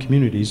our own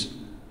communities."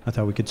 I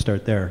thought we could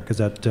start there, because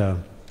that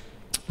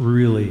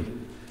really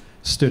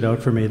stood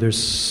out for me. There's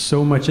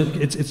so much,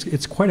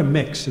 it's quite a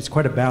mix, it's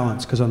quite a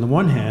balance, because on the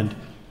one hand,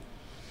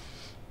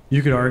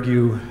 you could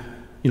argue,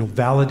 you know,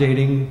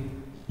 validating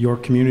your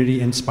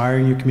community,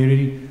 inspiring your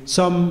community.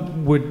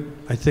 Some would,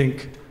 I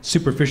think,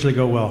 superficially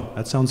go, well,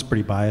 that sounds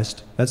pretty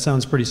biased. That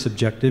sounds pretty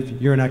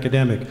subjective. You're an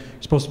academic.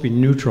 You're supposed to be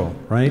neutral,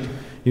 right?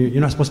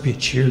 You're not supposed to be a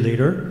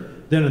cheerleader.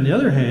 Then on the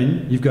other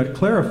hand, you've got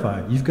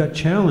clarify, you've got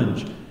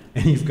challenge,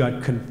 and you've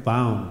got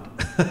confound.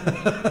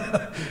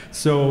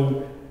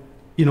 So,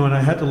 you know, and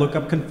I had to look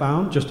up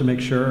confound just to make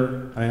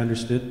sure I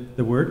understood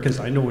the word, because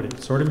I know what it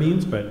sort of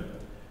means,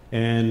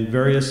 and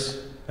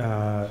various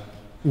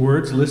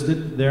words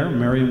listed there.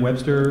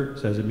 Merriam-Webster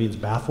says it means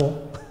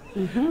baffle,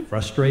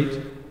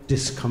 frustrate,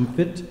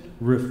 discomfit,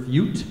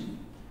 refute,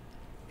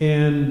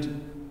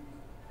 and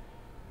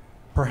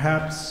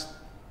perhaps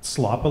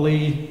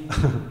sloppily,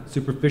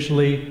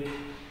 superficially,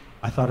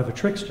 I thought of a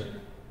trickster.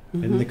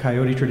 And the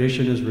coyote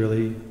tradition is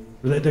really,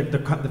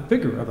 the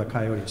figure of a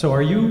coyote. So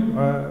are you,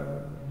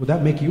 would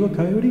that make you a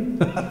coyote?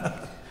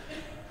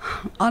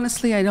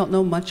 Honestly, I don't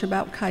know much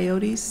about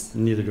coyotes.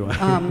 Neither do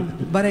I.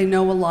 But I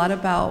know a lot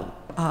about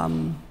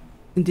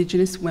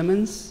Indigenous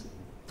women's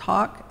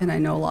talk, and I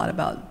know a lot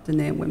about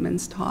Dene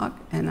women's talk,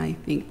 and I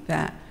think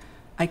that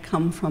I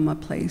come from a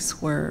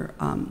place where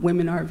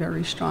women are a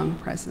very strong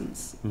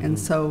presence, and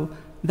so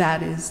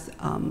that is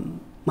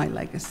my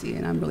legacy,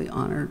 and I'm really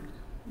honored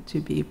to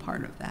be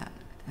part of that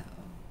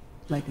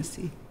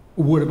legacy.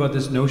 What about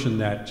this notion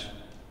that,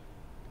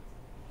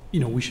 you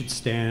know, we should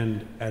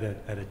stand at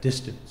a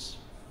distance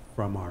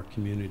from our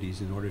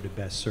communities in order to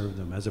best serve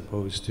them, as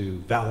opposed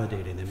to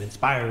validating them,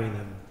 inspiring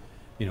them,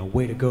 you know,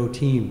 way to go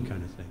team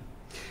kind of thing?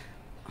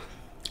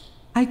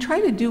 I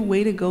try to do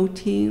way to go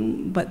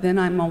team, but then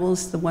I'm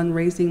always the one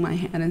raising my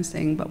hand and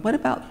saying, but what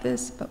about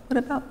this? But what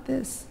about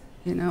this?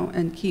 You know,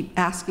 and keep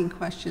asking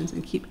questions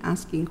and keep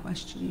asking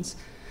questions.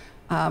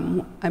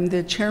 I'm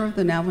the chair of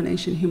the Navajo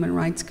Nation Human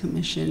Rights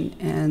Commission,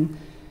 and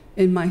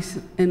in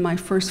my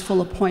first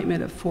full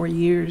appointment of 4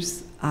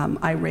 years,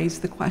 I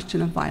raised the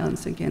question of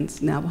violence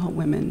against Navajo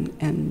women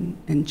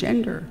and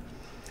gender.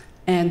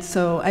 And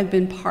so I've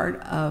been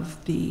part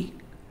of the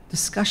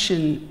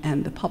discussion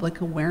and the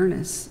public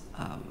awareness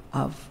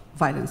of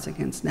violence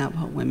against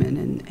Navajo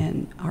women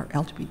and our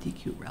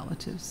LGBTQ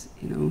relatives,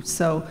 you know.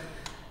 So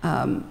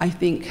I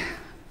think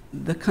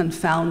the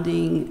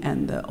confounding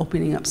and the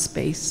opening up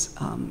space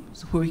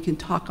where we can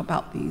talk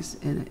about these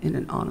in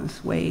an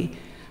honest way.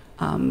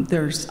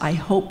 I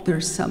hope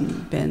there's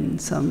been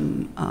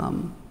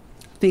some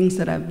things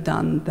that I've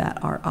done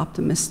that are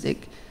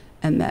optimistic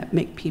and that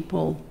make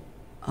people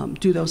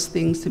do those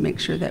things to make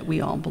sure that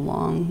we all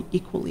belong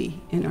equally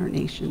in our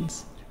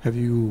nations. Have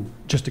you,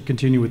 just to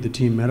continue with the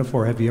team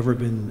metaphor, have you ever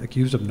been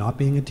accused of not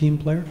being a team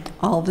player?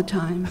 All the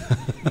time.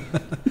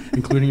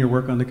 Including your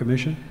work on the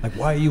commission? Like,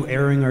 why are you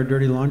airing our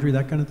dirty laundry,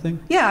 that kind of thing?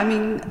 Yeah, I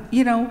mean,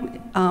 you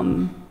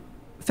know,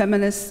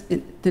 feminists,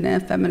 Dene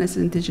feminists,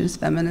 Indigenous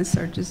feminists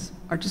are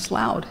just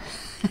loud.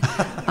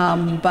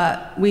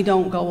 But we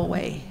don't go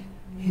away,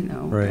 you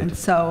know. Right. And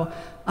so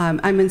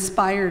I'm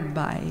inspired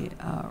by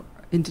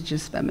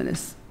Indigenous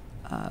feminist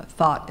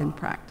thought and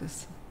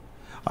practice.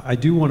 I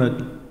do want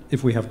to,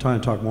 if we have time,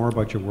 talk more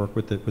about your work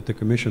with the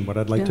commission, but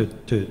I'd like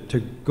to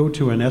go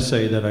to an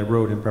essay that I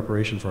wrote in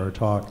preparation for our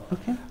talk.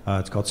 Okay.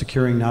 It's called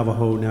Securing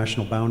Navajo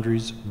National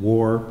Boundaries,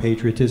 War,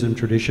 Patriotism,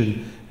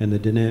 Tradition, and the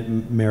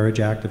Dene Marriage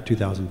Act of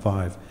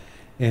 2005.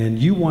 And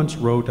you once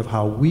wrote of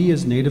how we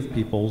as Native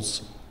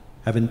peoples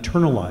have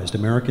internalized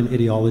American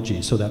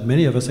ideology so that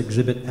many of us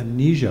exhibit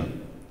amnesia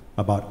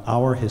about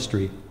our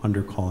history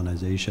under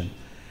colonization.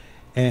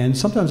 And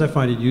sometimes I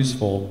find it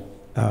useful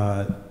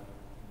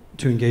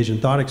to engage in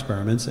thought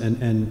experiments,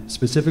 and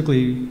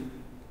specifically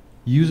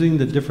using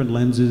the different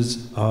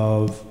lenses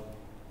of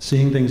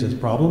seeing things as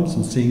problems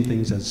and seeing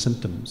things as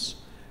symptoms.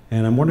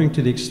 And I'm wondering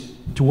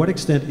to what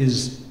extent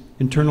is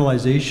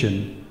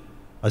internalization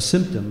a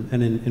symptom,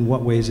 and in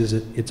what ways is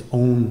it its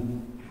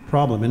own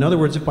problem? In other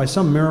words, if by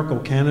some miracle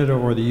Canada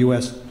or the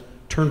US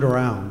turned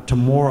around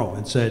tomorrow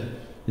and said,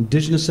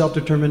 Indigenous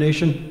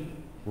self-determination,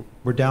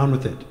 we're down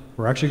with it.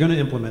 We're actually going to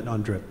implement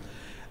UNDRIP.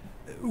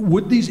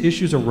 Would these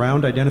issues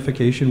around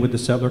identification with the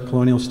settler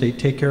colonial state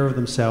take care of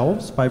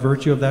themselves by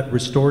virtue of that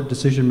restored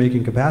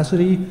decision-making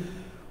capacity?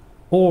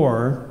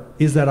 Or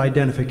is that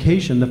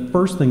identification the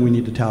first thing we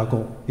need to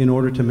tackle in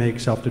order to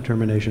make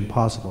self-determination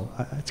possible?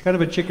 It's kind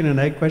of a chicken and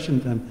egg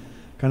question. I'm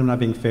kind of not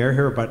being fair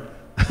here, but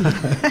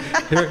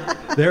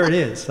there it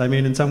is. I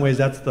mean, in some ways,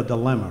 that's the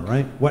dilemma,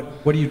 right?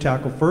 What do you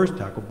tackle first?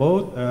 Tackle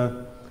both?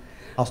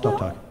 I'll stop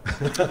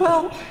talking.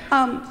 Well,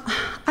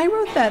 I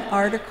wrote that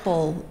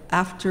article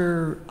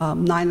after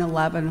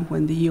 9/11,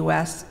 when the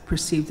U.S.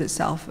 perceived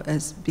itself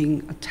as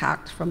being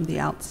attacked from the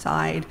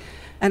outside,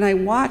 and I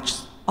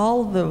watched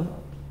all the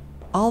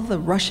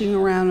rushing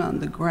around on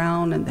the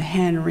ground and the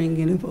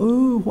hand-wringing of,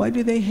 oh, why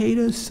do they hate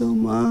us so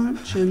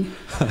much?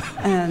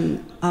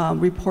 And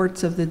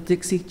reports of the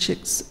Dixie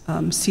Chicks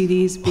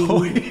CDs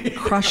being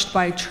crushed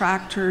by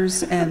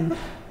tractors, and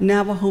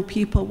Navajo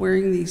people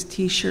wearing these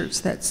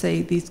T-shirts that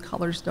say, these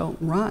colors don't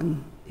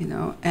run, you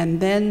know. And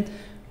then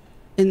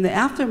in the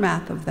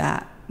aftermath of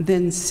that,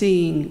 then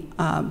seeing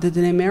the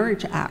Dene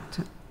Marriage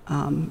Act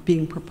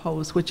being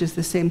proposed, which is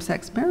the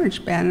same-sex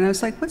marriage ban. And I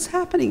was like, what's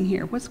happening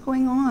here? What's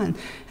going on?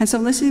 And so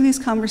I'm listening to these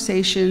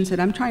conversations, and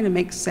I'm trying to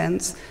make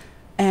sense.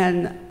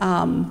 And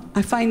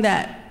I find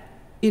that,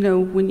 you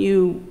know, when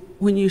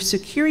you're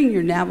securing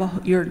your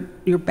Navajo,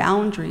 your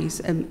boundaries,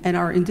 and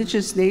our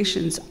Indigenous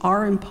nations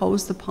are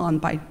imposed upon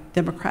by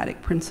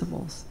democratic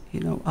principles,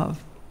 you know,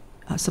 of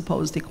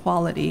supposed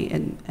equality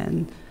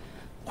and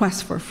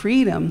quest for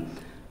freedom,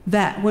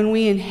 that when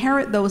we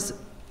inherit those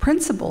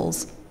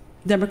principles,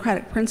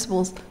 democratic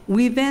principles,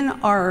 we then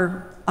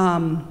are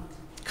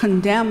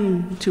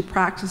condemned to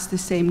practice the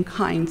same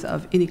kinds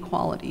of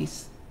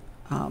inequalities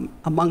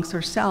amongst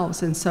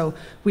ourselves. And so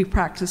we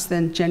practice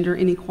then gender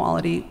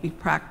inequality, we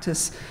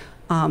practice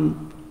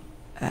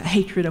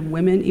hatred of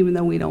women, even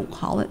though we don't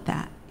call it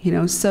that. You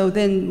know, so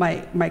then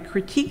my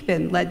critique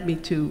then led me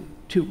to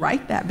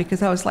write that,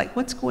 because I was like,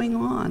 what's going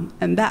on?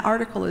 And that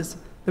article is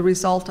the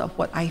result of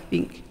what I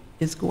think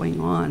is going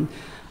on.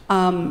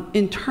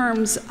 In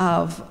terms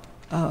of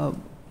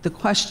the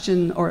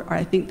question, or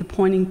I think the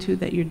pointing to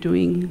that you're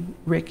doing,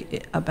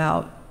 Rick,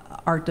 about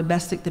our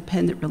domestic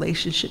dependent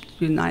relationship to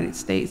the United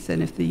States,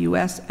 and if the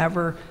US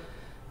ever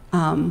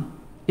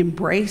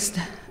embraced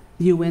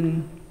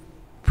UN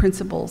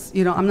principles,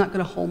 you know, I'm not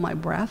going to hold my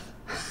breath.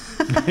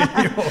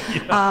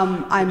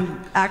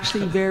 I'm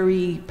actually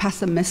very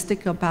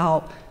pessimistic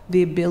about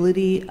the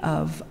ability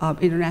of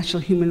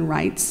international human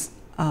rights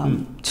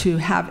to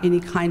have any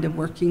kind of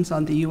workings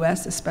on the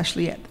US,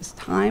 especially at this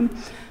time.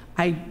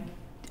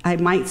 I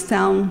might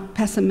sound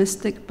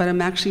pessimistic, but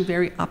I'm actually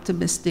very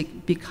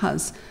optimistic,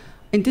 because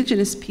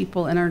Indigenous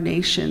people in our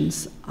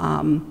nations,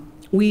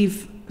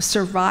 we've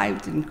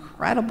survived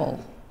incredible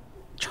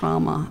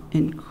trauma,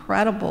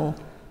 incredible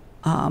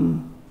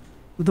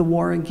the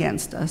war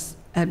against us,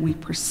 and we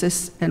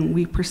persist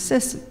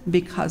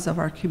because of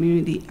our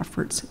community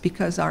efforts,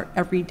 because our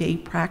everyday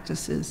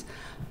practices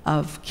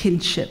of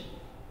kinship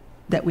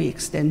that we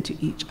extend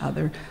to each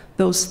other.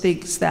 Those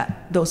things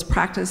those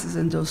practices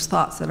and those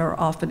thoughts that are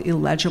often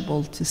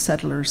illegible to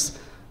settlers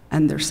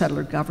and their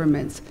settler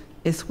governments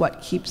is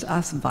what keeps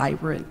us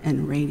vibrant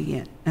and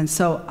radiant. And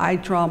so I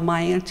draw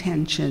my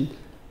attention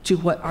to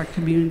what our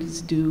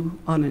communities do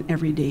on an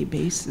everyday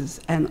basis.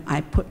 And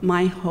I put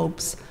my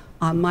hopes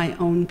on my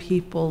own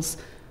people's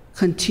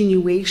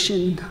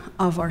continuation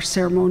of our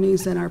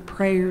ceremonies and our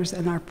prayers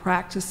and our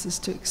practices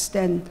to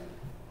extend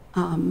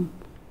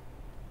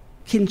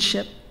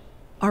kinship,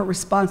 our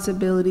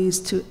responsibilities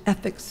to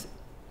ethics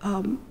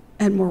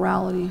and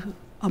morality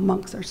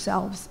amongst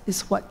ourselves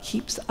is what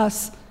keeps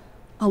us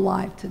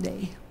alive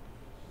today.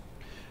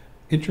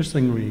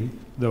 Interestingly,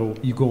 though,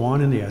 you go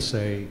on in the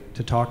essay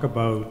to talk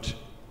about,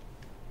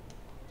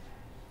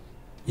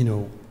 you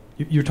know,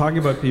 you're talking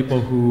about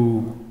people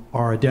who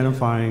are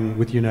identifying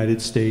with the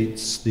United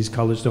States. These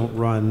colors don't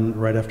run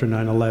right after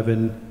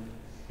 9/11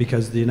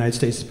 because the United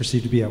States is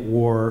perceived to be at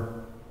war,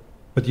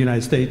 but the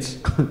United States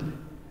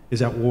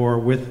is at war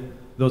with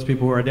those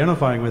people who are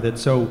identifying with it.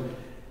 So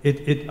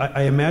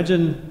I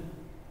imagine,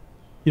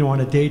 you know, on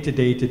a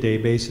day-to-day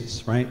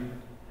basis, right?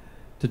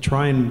 To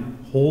try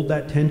and hold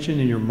that tension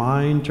in your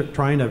mind,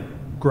 trying to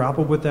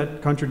grapple with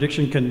that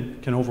contradiction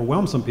can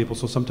overwhelm some people.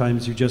 So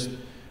sometimes you just,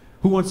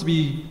 you want to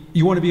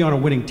be on a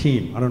winning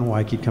team. I don't know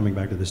why I keep coming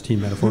back to this team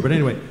metaphor, but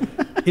anyway,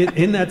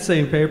 in that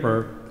same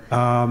paper,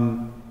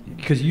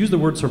 because you use the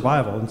word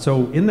survival, and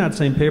so in that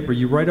same paper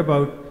you write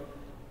about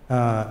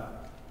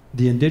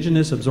the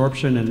Indigenous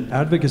absorption and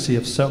advocacy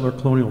of settler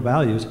colonial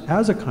values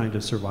as a kind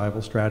of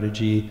survival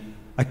strategy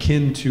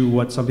akin to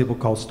what some people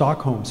call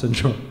Stockholm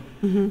Syndrome.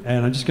 Mm-hmm.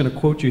 And I'm just going to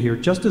quote you here.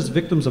 Just as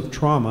victims of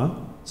trauma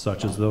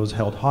such as those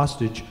held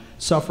hostage,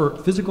 suffer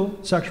physical,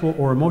 sexual,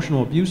 or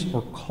emotional abuse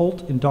or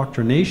cult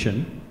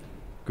indoctrination,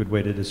 good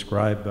way to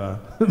describe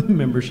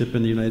membership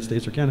in the United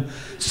States or Canada,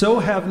 so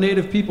have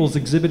Native peoples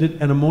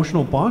exhibited an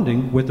emotional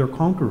bonding with their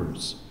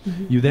conquerors.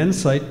 You then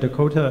cite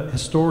Dakota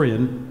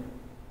historian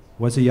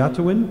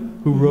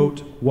Wesiatowin, who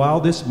wrote,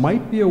 while this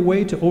might be a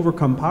way to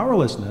overcome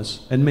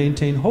powerlessness and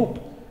maintain hope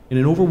in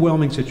an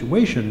overwhelming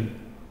situation,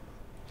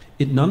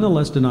 it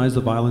nonetheless denies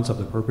the violence of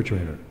the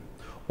perpetrator.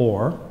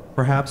 Or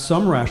perhaps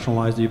some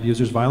rationalize the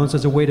abuser's violence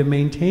as a way to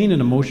maintain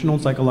an emotional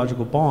and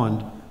psychological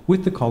bond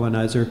with the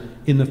colonizer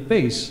in the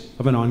face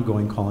of an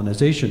ongoing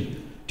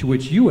colonization, to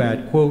which you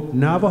add, quote,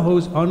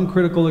 Navajo's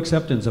uncritical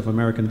acceptance of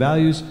American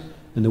values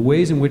and the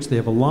ways in which they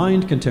have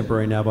aligned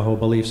contemporary Navajo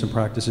beliefs and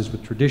practices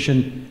with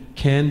tradition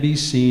can be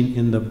seen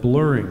in the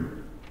blurring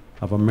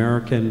of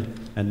American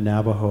and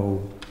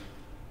Navajo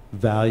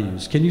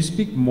values. Can you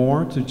speak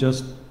more to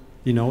just,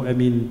 you know, I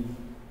mean,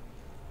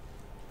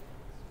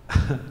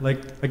 like,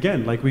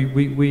 again, like it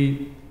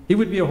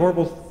would be a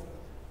horrible,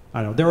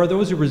 I don't know, there are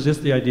those who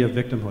resist the idea of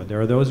victimhood. There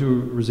are those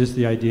who resist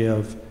the idea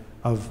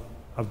of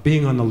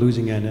being on the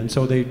losing end. And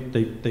so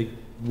they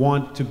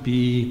want to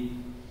be,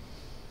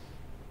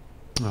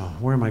 oh,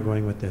 where am I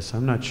going with this?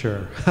 I'm not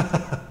sure.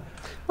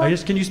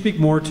 Can you speak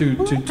more to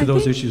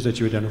those issues that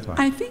you identify?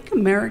 I think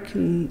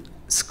American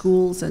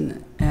schools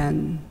and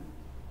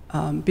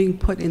being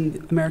put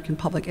in American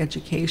public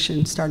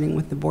education, starting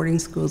with the boarding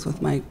schools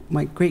with my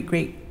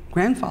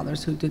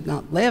great-great-grandfathers who did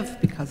not live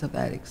because of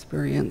that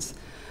experience.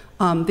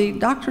 The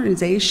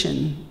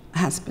indoctrination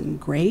has been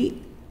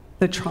great.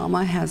 The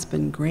trauma has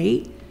been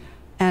great.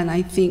 And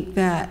I think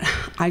that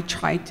I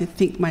tried to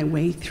think my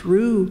way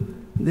through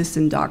this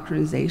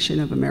indoctrination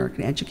of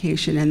American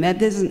education, and that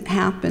doesn't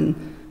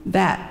happen,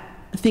 that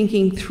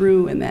thinking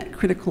through and that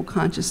critical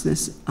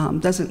consciousness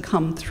doesn't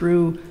come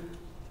through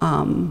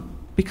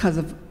because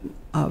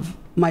of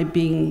my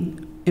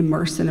being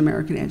immersed in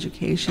American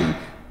education.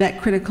 That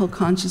critical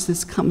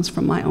consciousness comes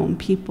from my own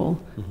people.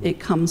 It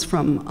comes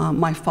from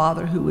my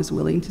father, who was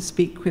willing to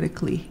speak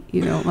critically.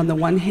 You know, on the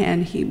one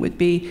hand, he would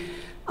be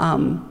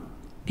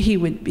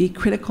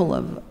critical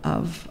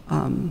of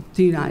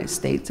the United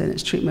States and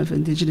its treatment of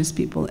Indigenous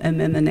people, and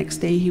then the next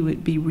day he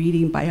would be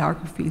reading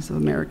biographies of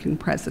American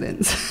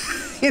presidents.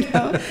 You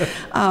know,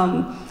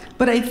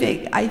 but I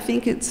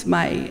think it's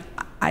my.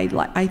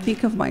 I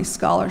think of my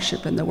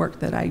scholarship and the work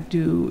that I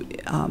do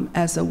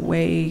as a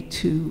way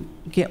to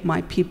get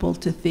my people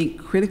to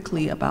think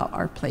critically about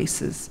our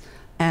places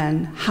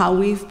and how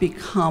we've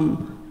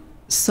become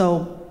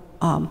so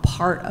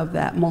part of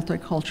that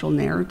multicultural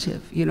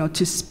narrative. You know,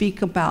 to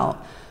speak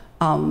about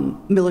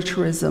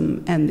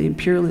militarism and the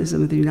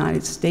imperialism of the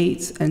United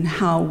States and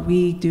how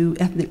we do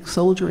ethnic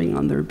soldiering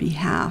on their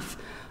behalf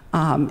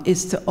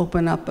is to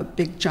open up a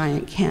big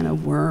giant can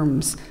of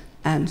worms.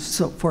 And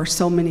so for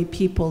so many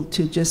people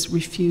to just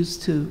refuse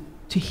to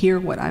hear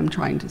what I'm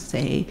trying to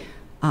say,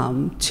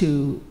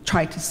 to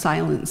try to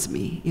silence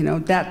me. You know,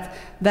 that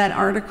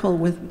article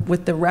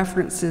with the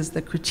references,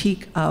 the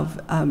critique of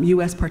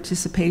U.S.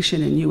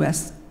 participation in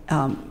U.S.,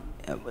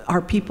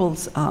 our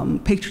people's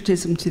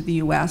patriotism to the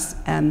U.S.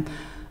 and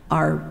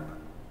our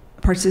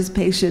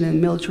participation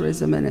in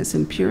militarism and its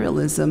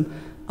imperialism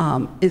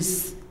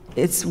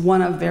it's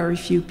one of very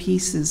few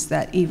pieces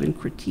that even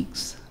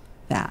critiques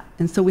that.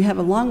 And so we have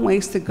a long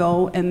ways to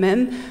go, and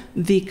then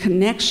the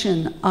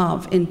connection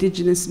of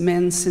Indigenous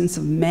men's sense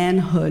of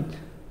manhood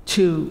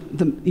to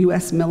the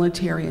U.S.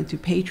 military and to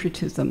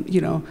patriotism,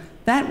 you know,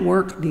 that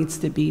work needs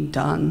to be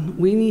done.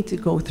 We need to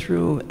go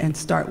through and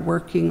start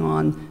working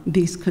on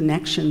these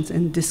connections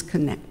and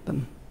disconnect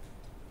them.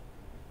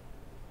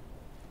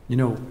 You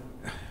know,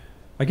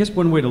 I guess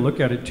one way to look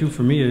at it too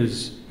for me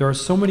is there are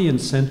so many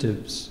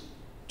incentives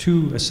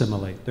to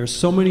assimilate. There's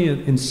so many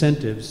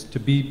incentives to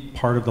be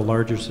part of the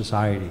larger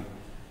society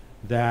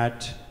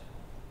that,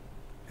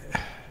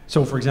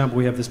 so for example,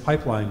 we have this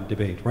pipeline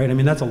debate, right? I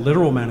mean, that's a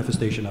literal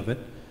manifestation of it,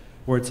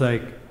 where it's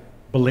like,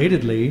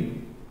 belatedly,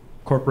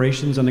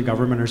 corporations and the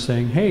government are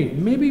saying, hey,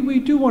 maybe we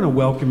do want to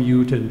welcome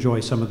you to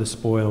enjoy some of the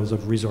spoils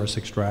of resource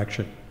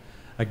extraction.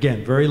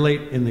 Again, very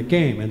late in the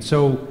game. And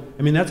so,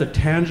 I mean, that's a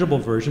tangible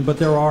version, but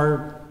there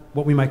are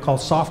what we might call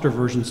softer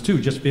versions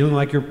too, just feeling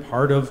like you're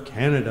part of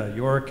Canada,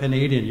 you're a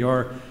Canadian,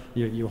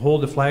 you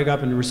hold the flag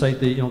up and recite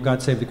the, you know,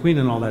 God Save the Queen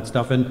and all that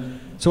stuff. And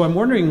so I'm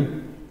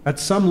wondering, at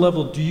some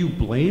level, do you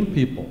blame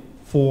people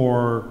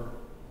for,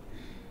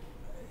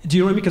 do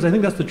you know what I mean? Because I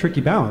think that's the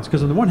tricky balance.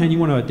 Because on the one hand, you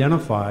want to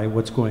identify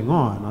what's going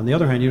on. On the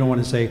other hand, you don't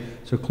want to say,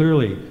 so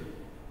clearly,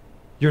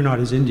 you're not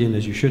as Indian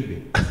as you should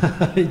be.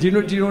 Do you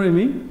know what I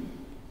mean?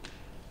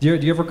 Do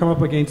you ever come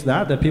up against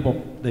that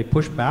people, they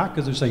push back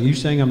because they're saying, are you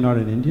saying I'm not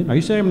an Indian? Are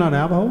you saying I'm not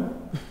Navajo?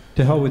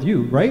 To hell with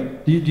you,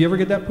 right? Do you ever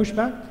get that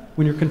pushback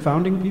when you're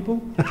confounding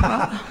people?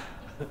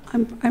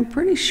 I'm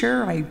pretty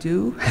sure I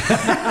do.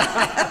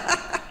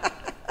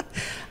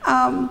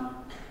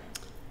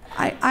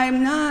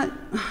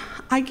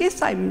 I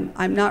guess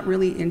I'm not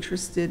really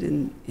interested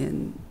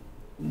in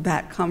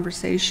that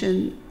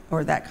conversation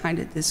or that kind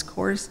of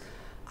discourse.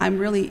 I'm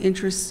really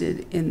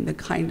interested in the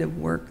kind of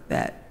work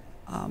that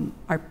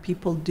our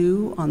people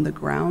do on the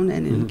ground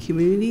and in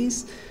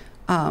communities.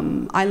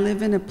 I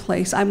live in a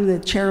place, I'm the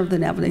chair of the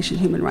Navajo Nation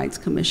Human Rights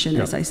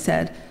Commission, as I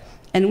said,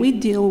 and we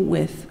deal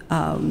with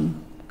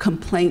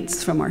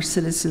complaints from our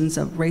citizens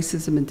of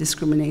racism and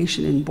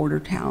discrimination in border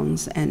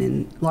towns and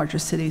in larger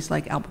cities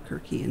like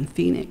Albuquerque and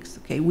Phoenix.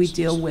 Okay, we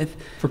deal with...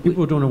 For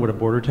people who don't know what a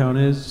border town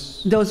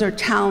is? Those are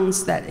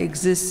towns that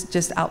exist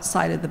just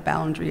outside of the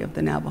boundary of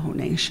the Navajo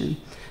Nation.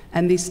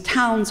 And these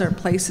towns are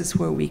places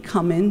where we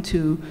come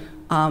into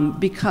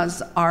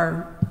because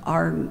our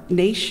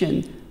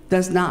nation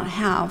does not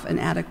have an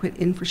adequate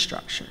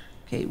infrastructure.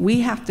 Okay,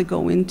 we have to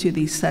go into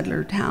these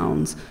settler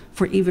towns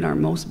for even our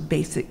most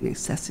basic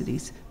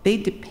necessities. They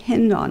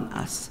depend on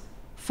us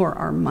for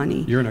our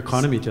money. You're an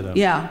economy to them.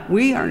 Yeah,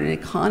 we are an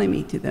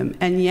economy to them,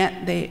 and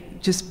yet they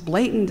just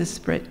blatant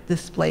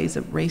displays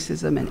of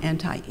racism and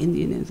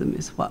anti-Indianism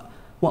is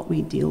what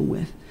we deal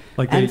with.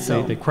 Like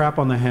they crap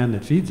on the hand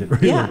that feeds it,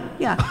 really.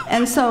 Yeah.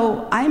 And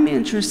so I'm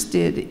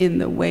interested in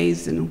the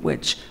ways in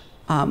which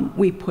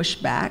we push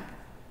back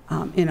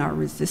in our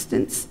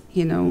resistance,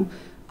 you know.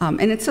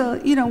 And it's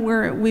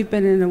we've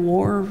been in a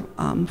war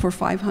for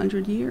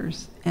 500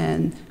 years,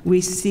 and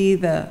we see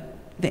the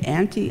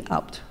ante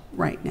upped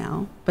right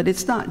now, but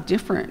it's not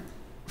different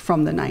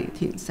from the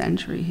 19th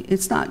century.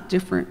 It's not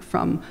different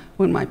from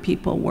when my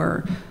people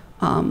were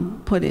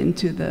put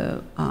into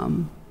the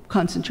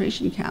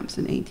concentration camps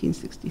in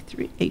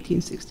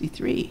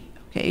 1863.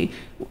 Okay,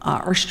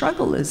 our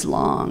struggle is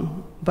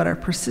long, but our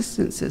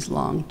persistence is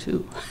long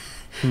too.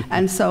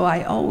 And so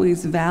I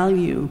always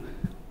value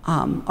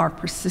our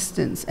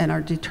persistence and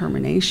our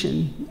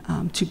determination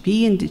to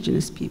be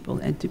Indigenous people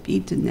and to be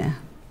Dene,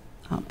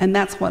 and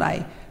that's what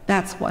I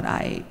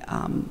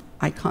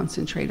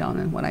concentrate on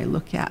and what I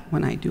look at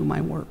when I do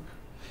my work.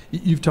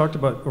 You've talked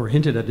about or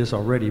hinted at this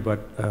already,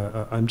 but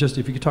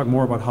if you could talk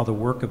more about how the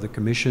work of the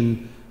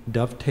Commission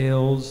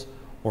dovetails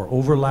or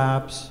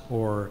overlaps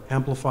or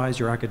amplifies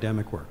your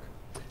academic work.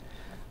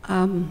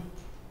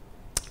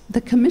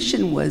 The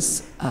Commission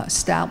was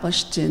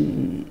established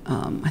in,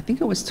 I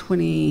think it was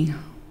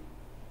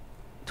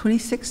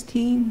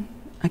 2016,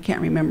 I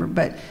can't remember,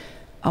 but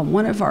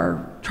one of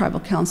our tribal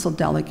council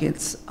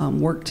delegates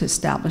worked to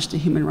establish the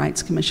Human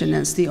Rights Commission,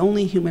 and it's the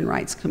only human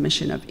rights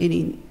commission of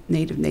any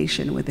Native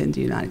nation within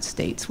the United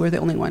States. We're the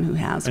only one who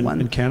has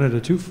one. In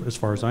Canada too, as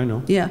far as I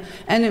know. Yeah,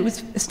 and it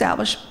was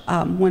established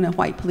when a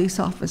white police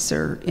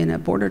officer in a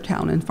border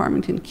town in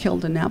Farmington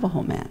killed a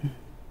Navajo man,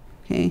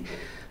 okay?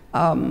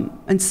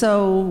 And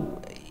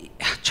so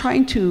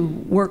trying to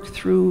work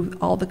through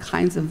all the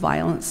kinds of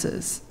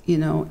violences, you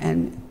know,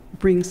 and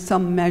bring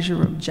some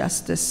measure of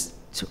justice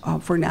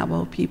for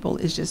Navajo people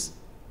it just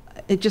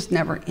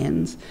never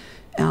ends.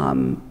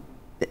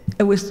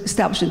 It was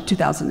established in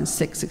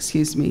 2006,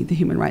 the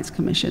Human Rights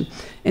Commission.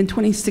 In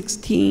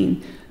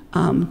 2016,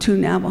 2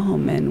 Navajo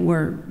men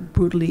were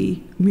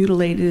brutally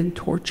mutilated and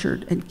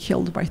tortured and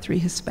killed by 3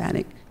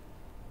 Hispanic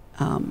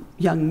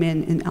young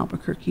men in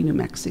Albuquerque, New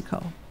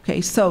Mexico. Okay,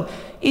 so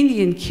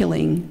Indian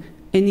killing,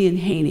 Indian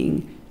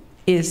hating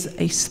is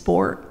a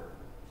sport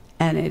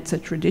and it's a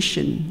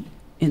tradition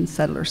in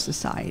settler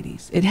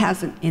societies. It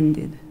hasn't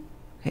ended,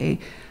 okay?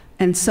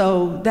 And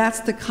so that's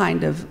the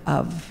kind of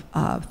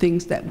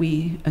things that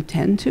we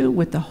attend to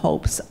with the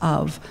hopes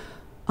of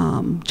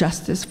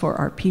justice for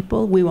our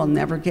people. We will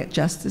never get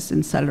justice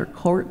in settler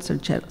courts or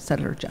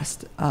settler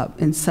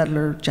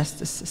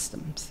justice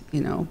systems,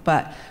 you know,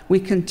 but we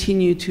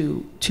continue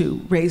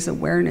to raise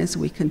awareness,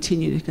 we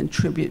continue to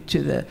contribute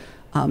to the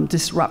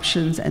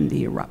disruptions and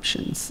the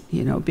eruptions,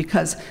 you know,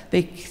 because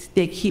they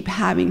keep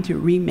having to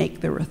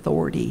remake their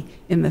authority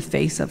in the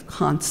face of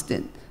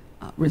constant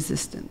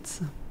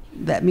resistance.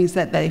 That means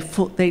that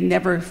they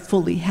never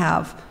fully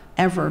have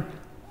ever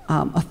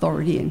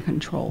authority and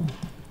control.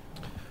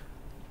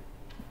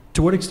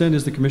 To what extent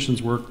is the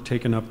Commission's work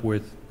taken up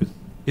with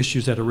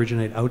issues that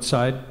originate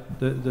outside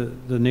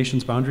the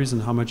nation's boundaries,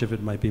 and how much of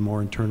it might be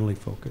more internally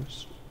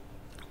focused?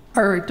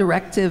 Our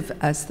directive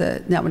as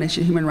the Navajo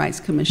Nation Human Rights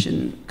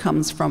Commission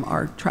comes from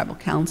our tribal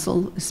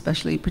council,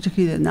 particularly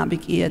the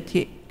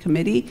Nabikia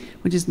Committee,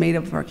 which is made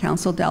up of our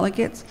council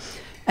delegates.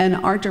 And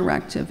our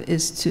directive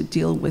is to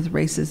deal with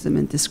racism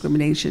and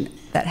discrimination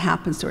that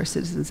happens to our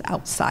citizens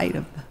outside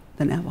of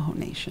the Navajo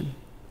Nation.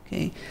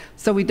 Okay,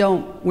 so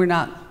we're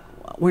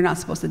not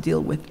supposed to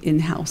deal with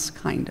in-house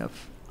kind of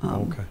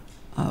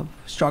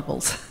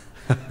struggles.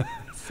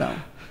 So.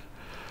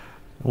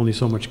 Only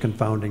so much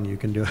confounding you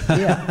can do.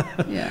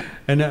 Yeah.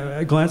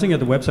 And glancing at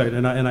the website,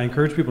 and I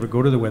encourage people to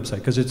go to the website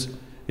because it's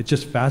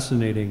just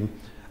fascinating.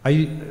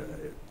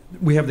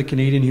 We have the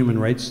Canadian Human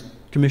Rights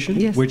Commission,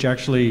 yes, which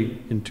actually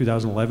in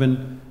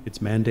 2011,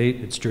 its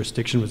mandate, its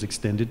jurisdiction was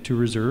extended to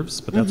reserves,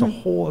 but that's a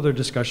whole other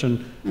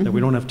discussion that we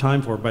don't have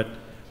time for. But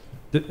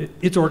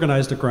it's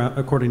organized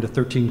according to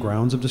 13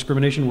 grounds of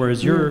discrimination,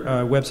 whereas your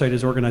website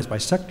is organized by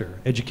sector: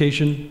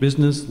 education,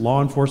 business,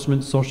 law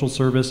enforcement, social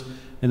service,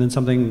 and then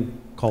something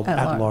called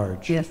at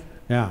large. Yes.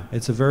 Yeah,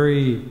 it's a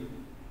very,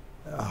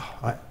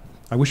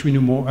 I wish we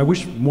knew more. I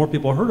wish more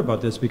people heard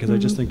about this, because I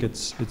just think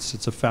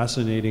it's a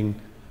fascinating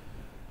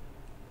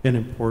and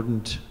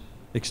important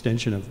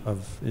extension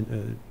of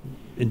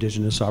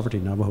Indigenous sovereignty,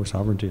 Navajo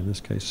sovereignty in this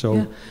case.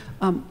 So,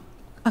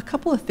 a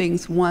couple of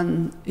things.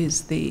 One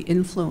is the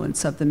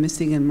influence of the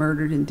missing and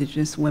murdered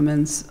Indigenous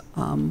women's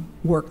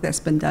work that's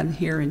been done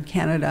here in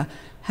Canada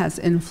has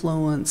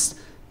influenced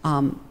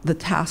the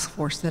task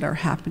force that are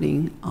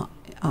happening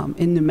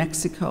in New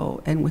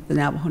Mexico and with the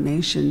Navajo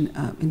Nation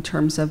in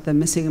terms of the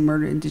missing and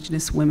murdered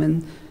Indigenous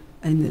women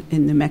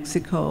in New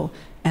Mexico,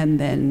 and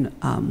then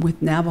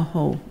with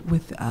Navajo,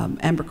 with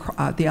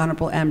the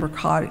Honorable Amber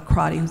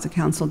Crotty, who's a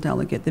council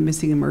delegate, the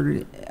missing and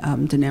murdered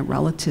Dene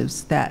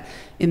relatives, that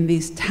in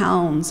these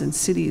towns and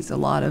cities, a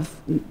lot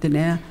of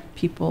Dene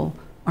people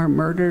are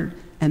murdered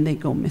and they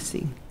go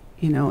missing.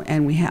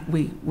 And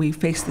we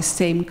face the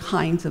same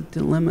kinds of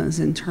dilemmas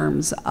in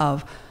terms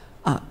of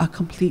a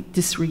complete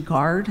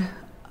disregard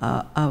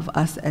of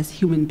us as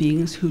human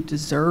beings who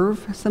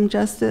deserve some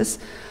justice,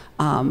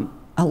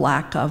 a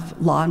lack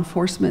of law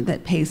enforcement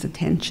that pays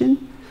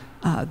attention,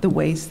 the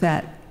ways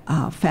that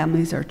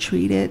families are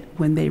treated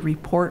when they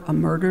report a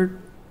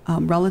murdered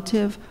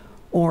relative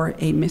or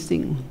a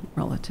missing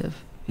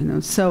relative.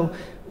 So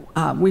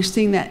we're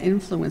seeing that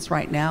influence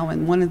right now,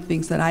 and one of the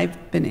things that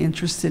I've been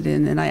interested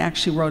in, and I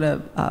actually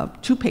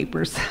wrote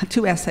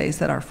two essays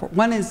that are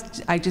one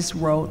is I just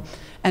wrote,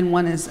 and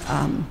one is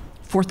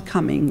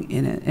forthcoming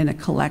in a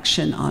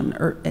collection on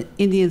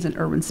Indians in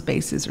urban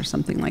spaces or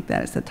something like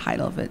that. It's the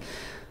title of it.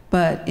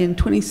 But in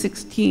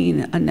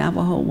 2016, a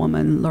Navajo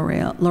woman,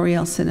 L'Oreal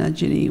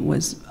Sinajini,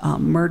 was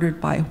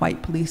murdered by a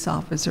white police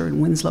officer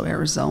in Winslow,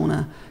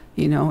 Arizona.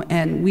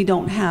 And we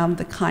don't have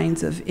the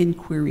kinds of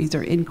inquiries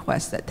or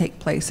inquests that take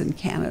place in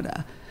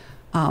Canada.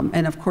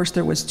 And of course,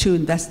 there was 2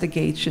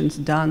 investigations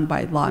done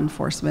by law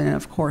enforcement, and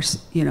of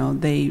course,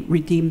 they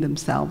redeemed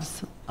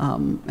themselves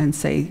and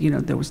say,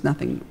 there was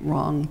nothing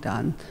wrong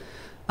done.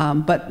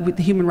 But with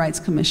the Human Rights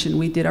Commission,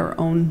 we did our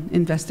own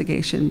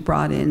investigation,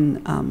 brought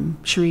in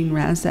Shireen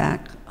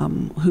Razak,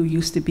 who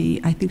used to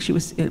be, I think she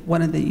was at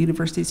one of the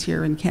universities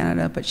here in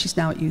Canada, but she's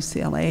now at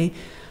UCLA.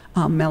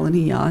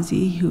 Melanie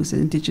Yazzie, who's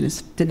an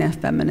Indigenous Dene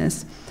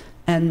feminist,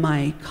 and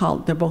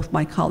they're both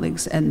my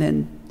colleagues, and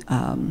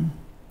then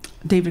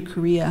David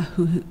Correa,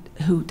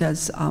 who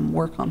does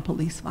work on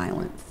police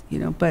violence.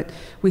 But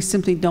we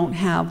simply don't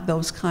have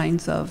those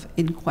kinds of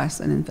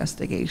inquests and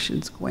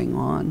investigations going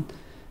on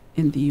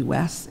in the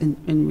U.S.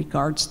 in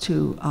regards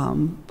to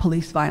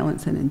police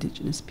violence and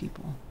Indigenous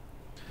people.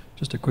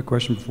 Just a quick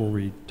question before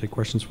we take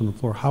questions from the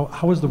floor.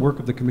 How is the work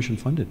of the commission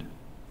funded?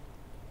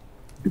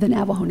 The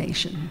Navajo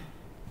Nation.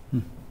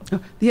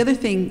 The other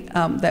thing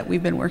that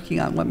we've been working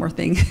on, one more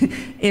thing,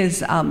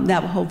 is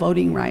Navajo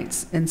voting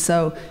rights. And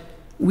so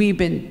we've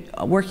been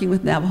working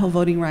with Navajo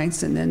voting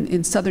rights, and then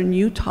in southern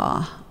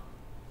Utah,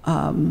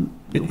 in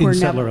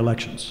settler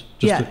elections.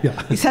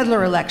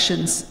 Settler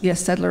elections.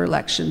 Yes, settler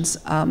elections.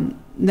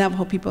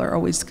 Navajo people are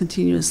always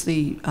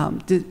continuously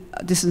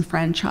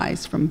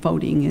disenfranchised from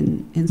voting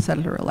in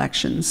settler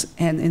elections.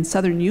 And in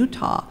southern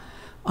Utah,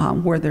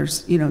 where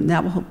there's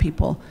Navajo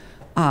people,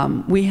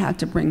 we had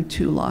to bring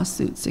 2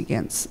 lawsuits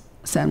against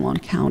San Juan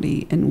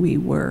County, and we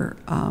were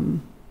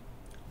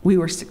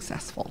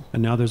successful.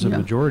 And now there's a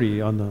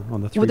majority on the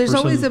 3%. Well, there's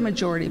always a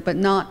majority, but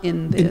not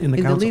in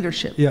the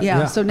leadership.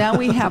 Yeah. So now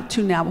we have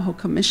 2 Navajo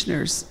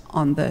commissioners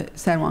on the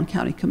San Juan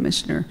County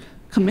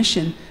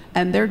Commission,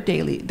 and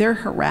they're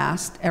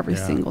harassed every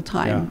single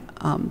time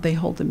they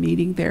hold a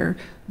meeting there.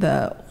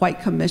 The white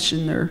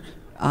commissioner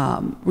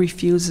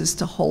refuses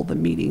to hold the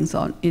meetings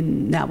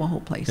in Navajo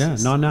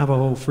places. Yeah,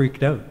 non-Navajo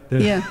freaked out.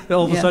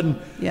 All of a sudden,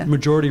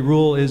 majority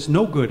rule is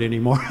no good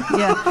anymore.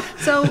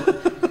 So,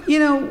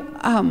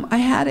 I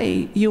had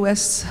a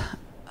U.S.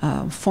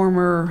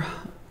 Former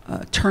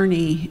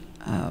attorney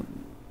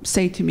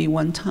say to me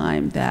one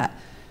time that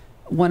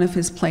one of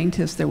his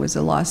plaintiffs, there was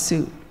a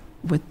lawsuit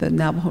with the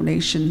Navajo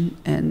Nation,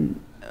 and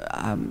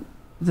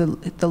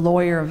the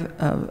lawyer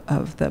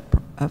of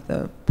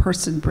the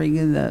person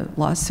bringing the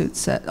lawsuit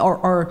said,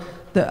 or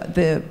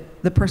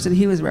the person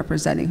he was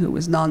representing, who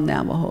was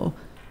non-Navajo,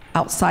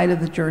 outside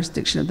of the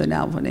jurisdiction of the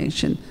Navajo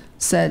Nation,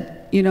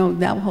 said,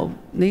 Navajo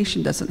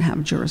Nation doesn't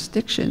have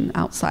jurisdiction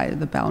outside of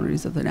the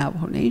boundaries of the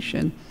Navajo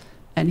Nation.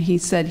 And he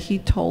said he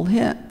told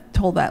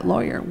that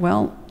lawyer,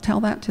 well, tell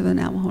that to the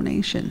Navajo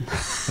Nation.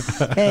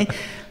 Okay?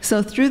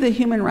 So through the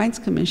Human Rights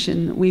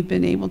Commission, we've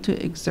been able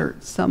to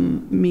exert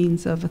some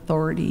means of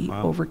authority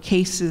over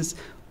cases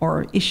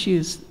or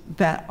issues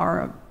that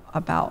are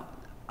about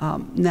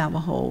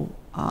Navajo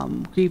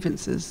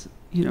grievances,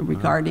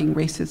 regarding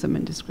racism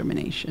and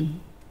discrimination.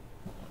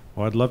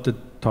 Well, I'd love to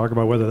talk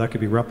about whether that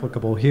could be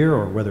replicable here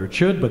or whether it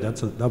should, but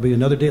that'll be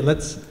another day.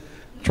 Let's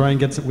try and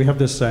get some. We have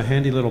this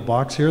handy little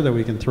box here that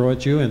we can throw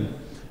at you and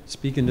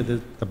speak into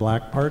the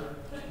black part.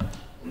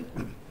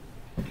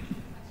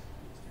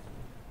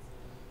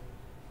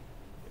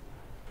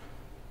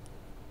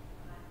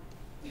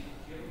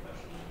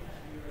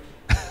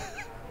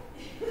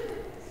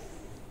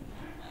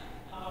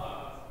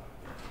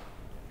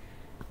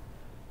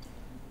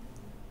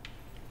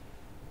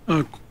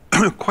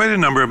 quite a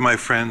number of my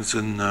friends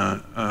in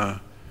the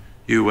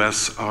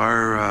U.S.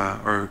 are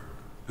or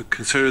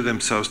consider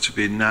themselves to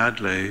be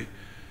Nadle.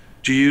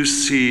 Do you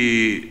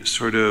see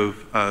sort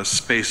of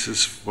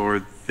spaces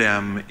for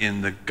them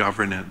in the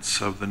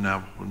governance of the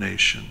Navajo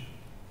Nation?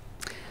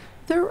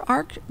 There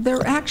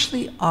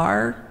actually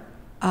are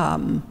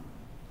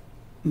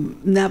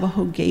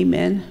Navajo gay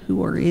men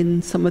who are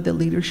in some of the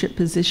leadership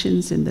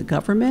positions in the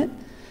government.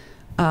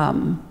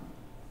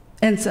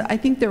 And so I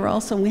think there are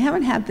also, we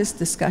haven't had this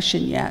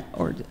discussion yet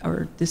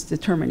or this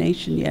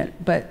determination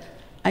yet, but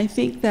I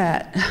think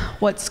that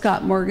what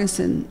Scott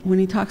Morgenson, when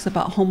he talks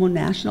about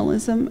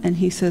homo-nationalism, and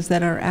he says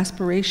that our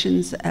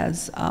aspirations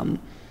as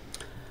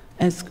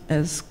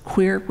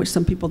queer, which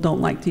some people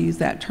don't like to use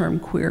that term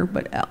queer,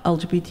 but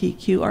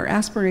LGBTQ, our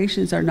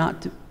aspirations are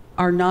not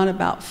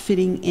about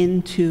fitting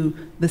into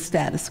the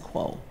status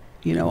quo.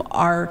 You know,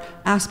 our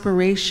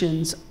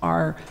aspirations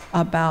are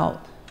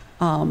about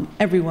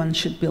everyone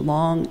should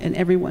belong and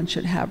everyone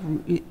should have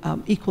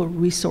equal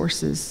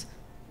resources,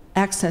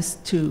 access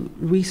to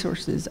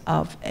resources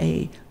of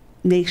a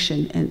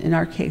nation, and in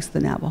our case, the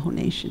Navajo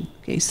Nation.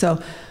 Okay,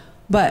 so,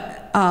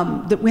 but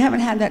we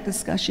haven't had that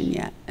discussion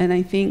yet, and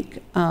I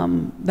think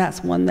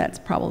that's one that's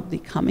probably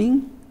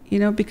coming, you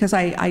know, because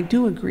I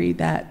do agree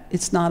that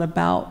it's not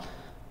about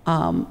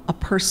a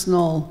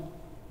personal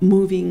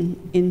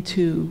moving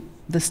into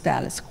the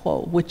status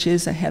quo, which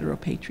is a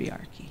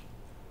heteropatriarchy.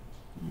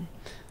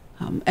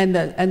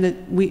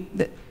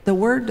 The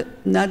word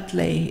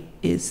Nadle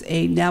is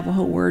a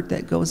Navajo word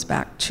that goes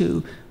back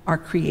to our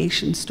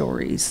creation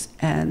stories,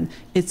 and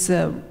it's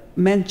a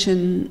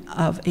mention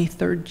of a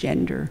third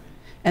gender.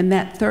 And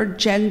that third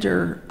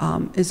gender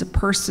is a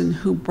person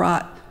who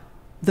brought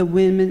the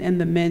women and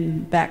the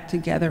men back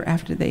together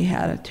after they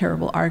had a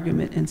terrible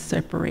argument and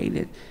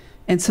separated.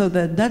 And so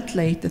the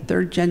Nadle, the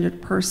third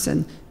gendered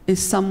person,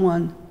 is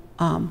someone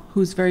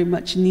who's very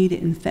much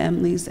needed in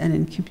families and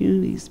in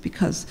communities,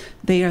 because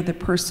they are the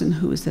person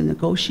who is the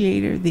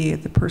negotiator, they are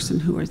the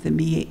person who is the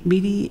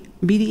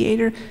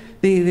mediator,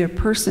 they are the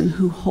person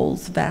who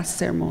holds vast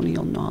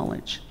ceremonial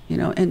knowledge, you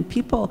know. And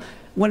people,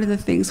 one of the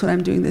things when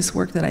I'm doing this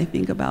work that I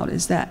think about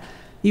is that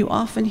you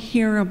often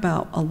hear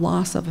about a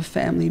loss of a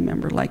family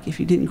member, like if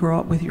you didn't grow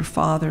up with your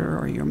father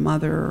or your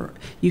mother, or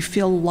you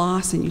feel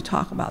loss and you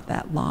talk about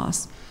that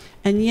loss.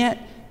 And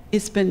yet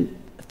it's been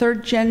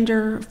third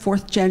gender,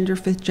 fourth gender,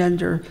 fifth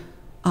gender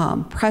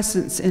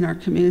presence in our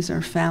communities and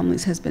our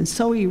families has been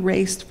so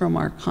erased from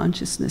our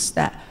consciousness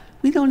that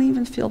we don't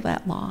even feel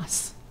that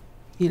loss,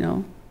 you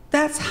know?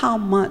 That's how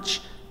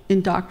much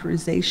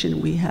indoctrination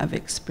we have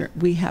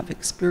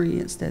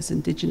experienced as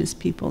Indigenous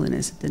people and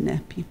as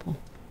Diné people.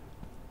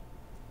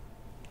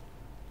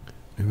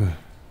 We have a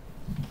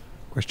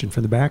question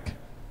from the back.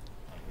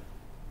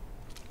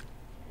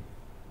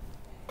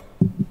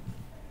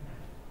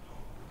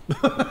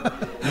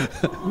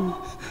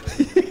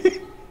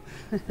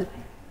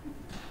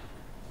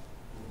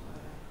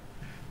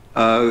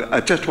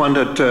 I just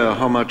wondered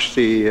how much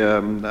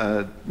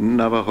the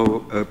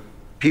Navajo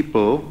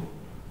people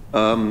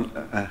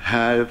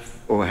have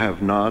or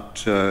have not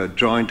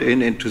joined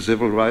into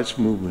civil rights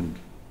movement.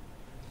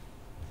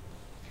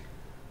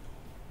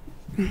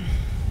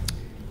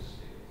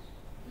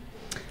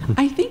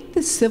 I think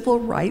the civil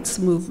rights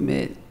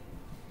movement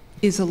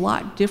is a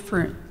lot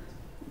different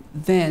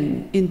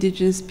than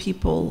Indigenous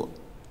people's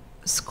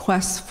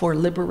quest for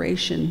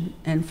liberation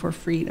and for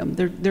freedom.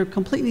 They're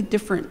completely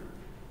different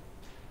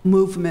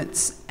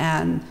movements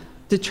and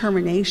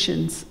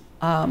determinations.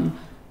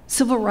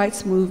 Civil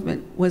rights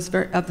movement was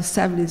of the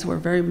 70s were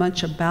very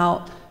much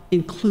about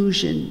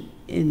inclusion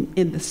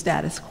in the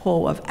status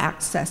quo of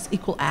access,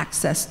 equal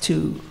access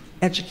to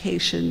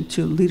education,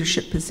 to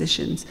leadership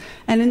positions.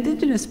 And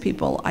Indigenous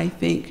people, I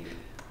think,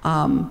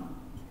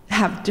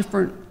 have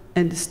different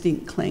and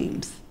distinct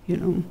claims, you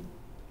know.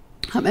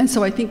 And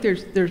so I think there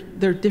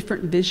are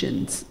different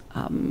visions.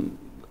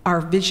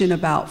 Our vision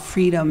about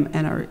freedom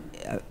and our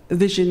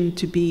vision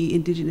to be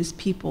Indigenous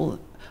people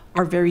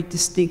are very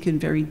distinct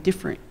and very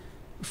different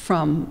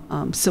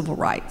from civil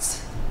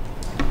rights.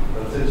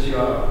 But since you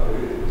are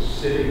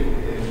sitting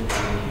in the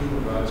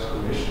Human Rights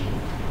Commission,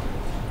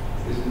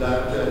 isn't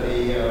that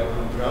the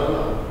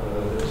umbrella,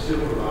 the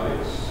civil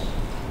rights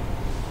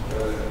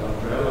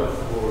umbrella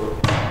for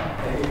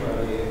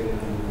anybody in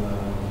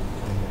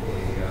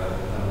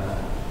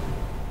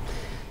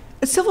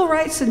Civil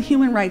rights and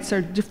human rights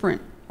are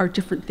different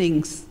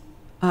things.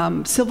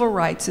 Civil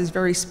rights is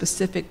very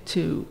specific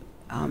to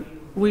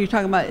what you're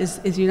talking about is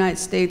the United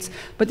States,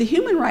 but the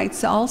human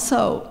rights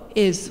also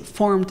is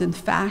formed and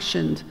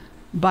fashioned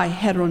by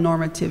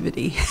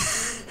heteronormativity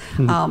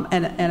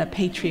and a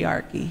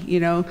patriarchy, you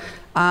know.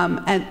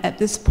 And at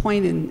this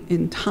point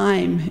in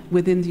time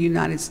within the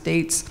United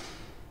States,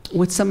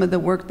 with some of the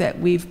work that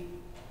we've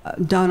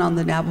done on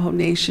the Navajo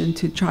Nation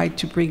to try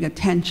to bring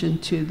attention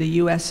to the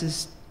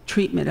U.S.'s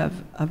treatment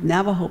of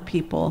Navajo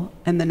people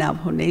and the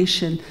Navajo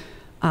Nation,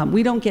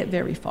 we don't get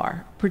very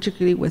far,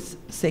 particularly with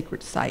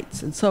sacred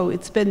sites. And so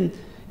it's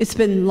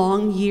been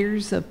long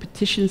years of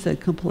petitions and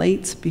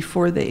complaints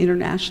before the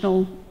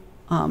international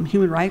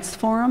Human Rights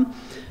Forum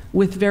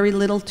with very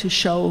little to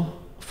show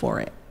for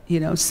it.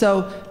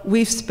 So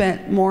we've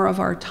spent more of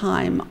our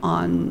time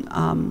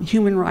on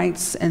human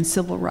rights and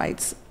civil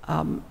rights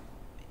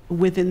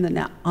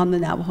within on the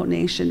Navajo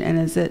Nation, and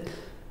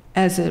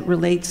as it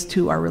relates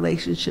to our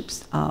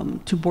relationships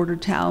to border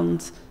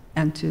towns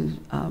and to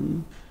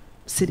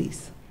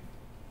cities.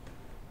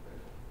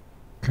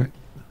 Okay.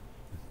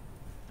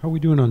 How are we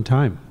doing on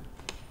time?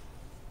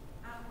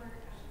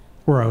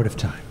 We're out of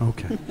time.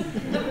 Okay.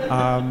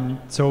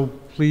 So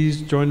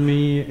please join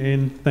me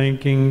in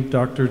thanking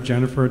Dr.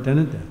 Jennifer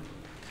Denetdale.